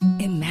Market.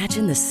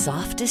 Imagine the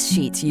softest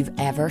sheets you've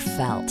ever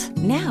felt.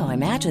 Now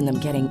imagine them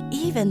getting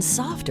even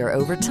softer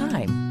over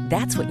time.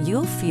 That's what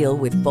you'll feel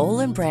with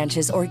Boll &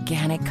 Branch's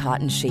organic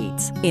cotton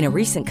sheets. In a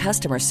recent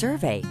customer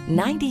survey,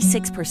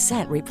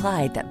 96%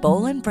 replied that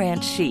Boll &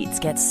 Branch sheets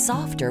get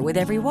softer with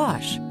every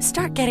wash.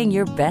 Start getting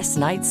your best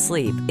night's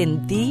sleep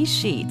in these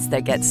sheets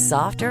that get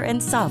softer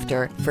and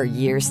softer for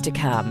years to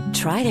come.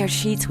 Try their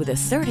sheets with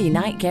a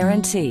 30-night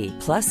guarantee.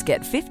 Plus,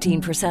 get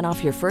 15%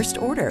 off your first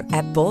order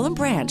at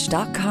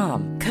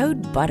bollandbranch.com.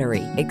 Code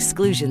BUTTERY.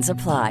 Exclusions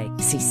apply.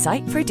 See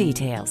site for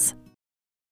details.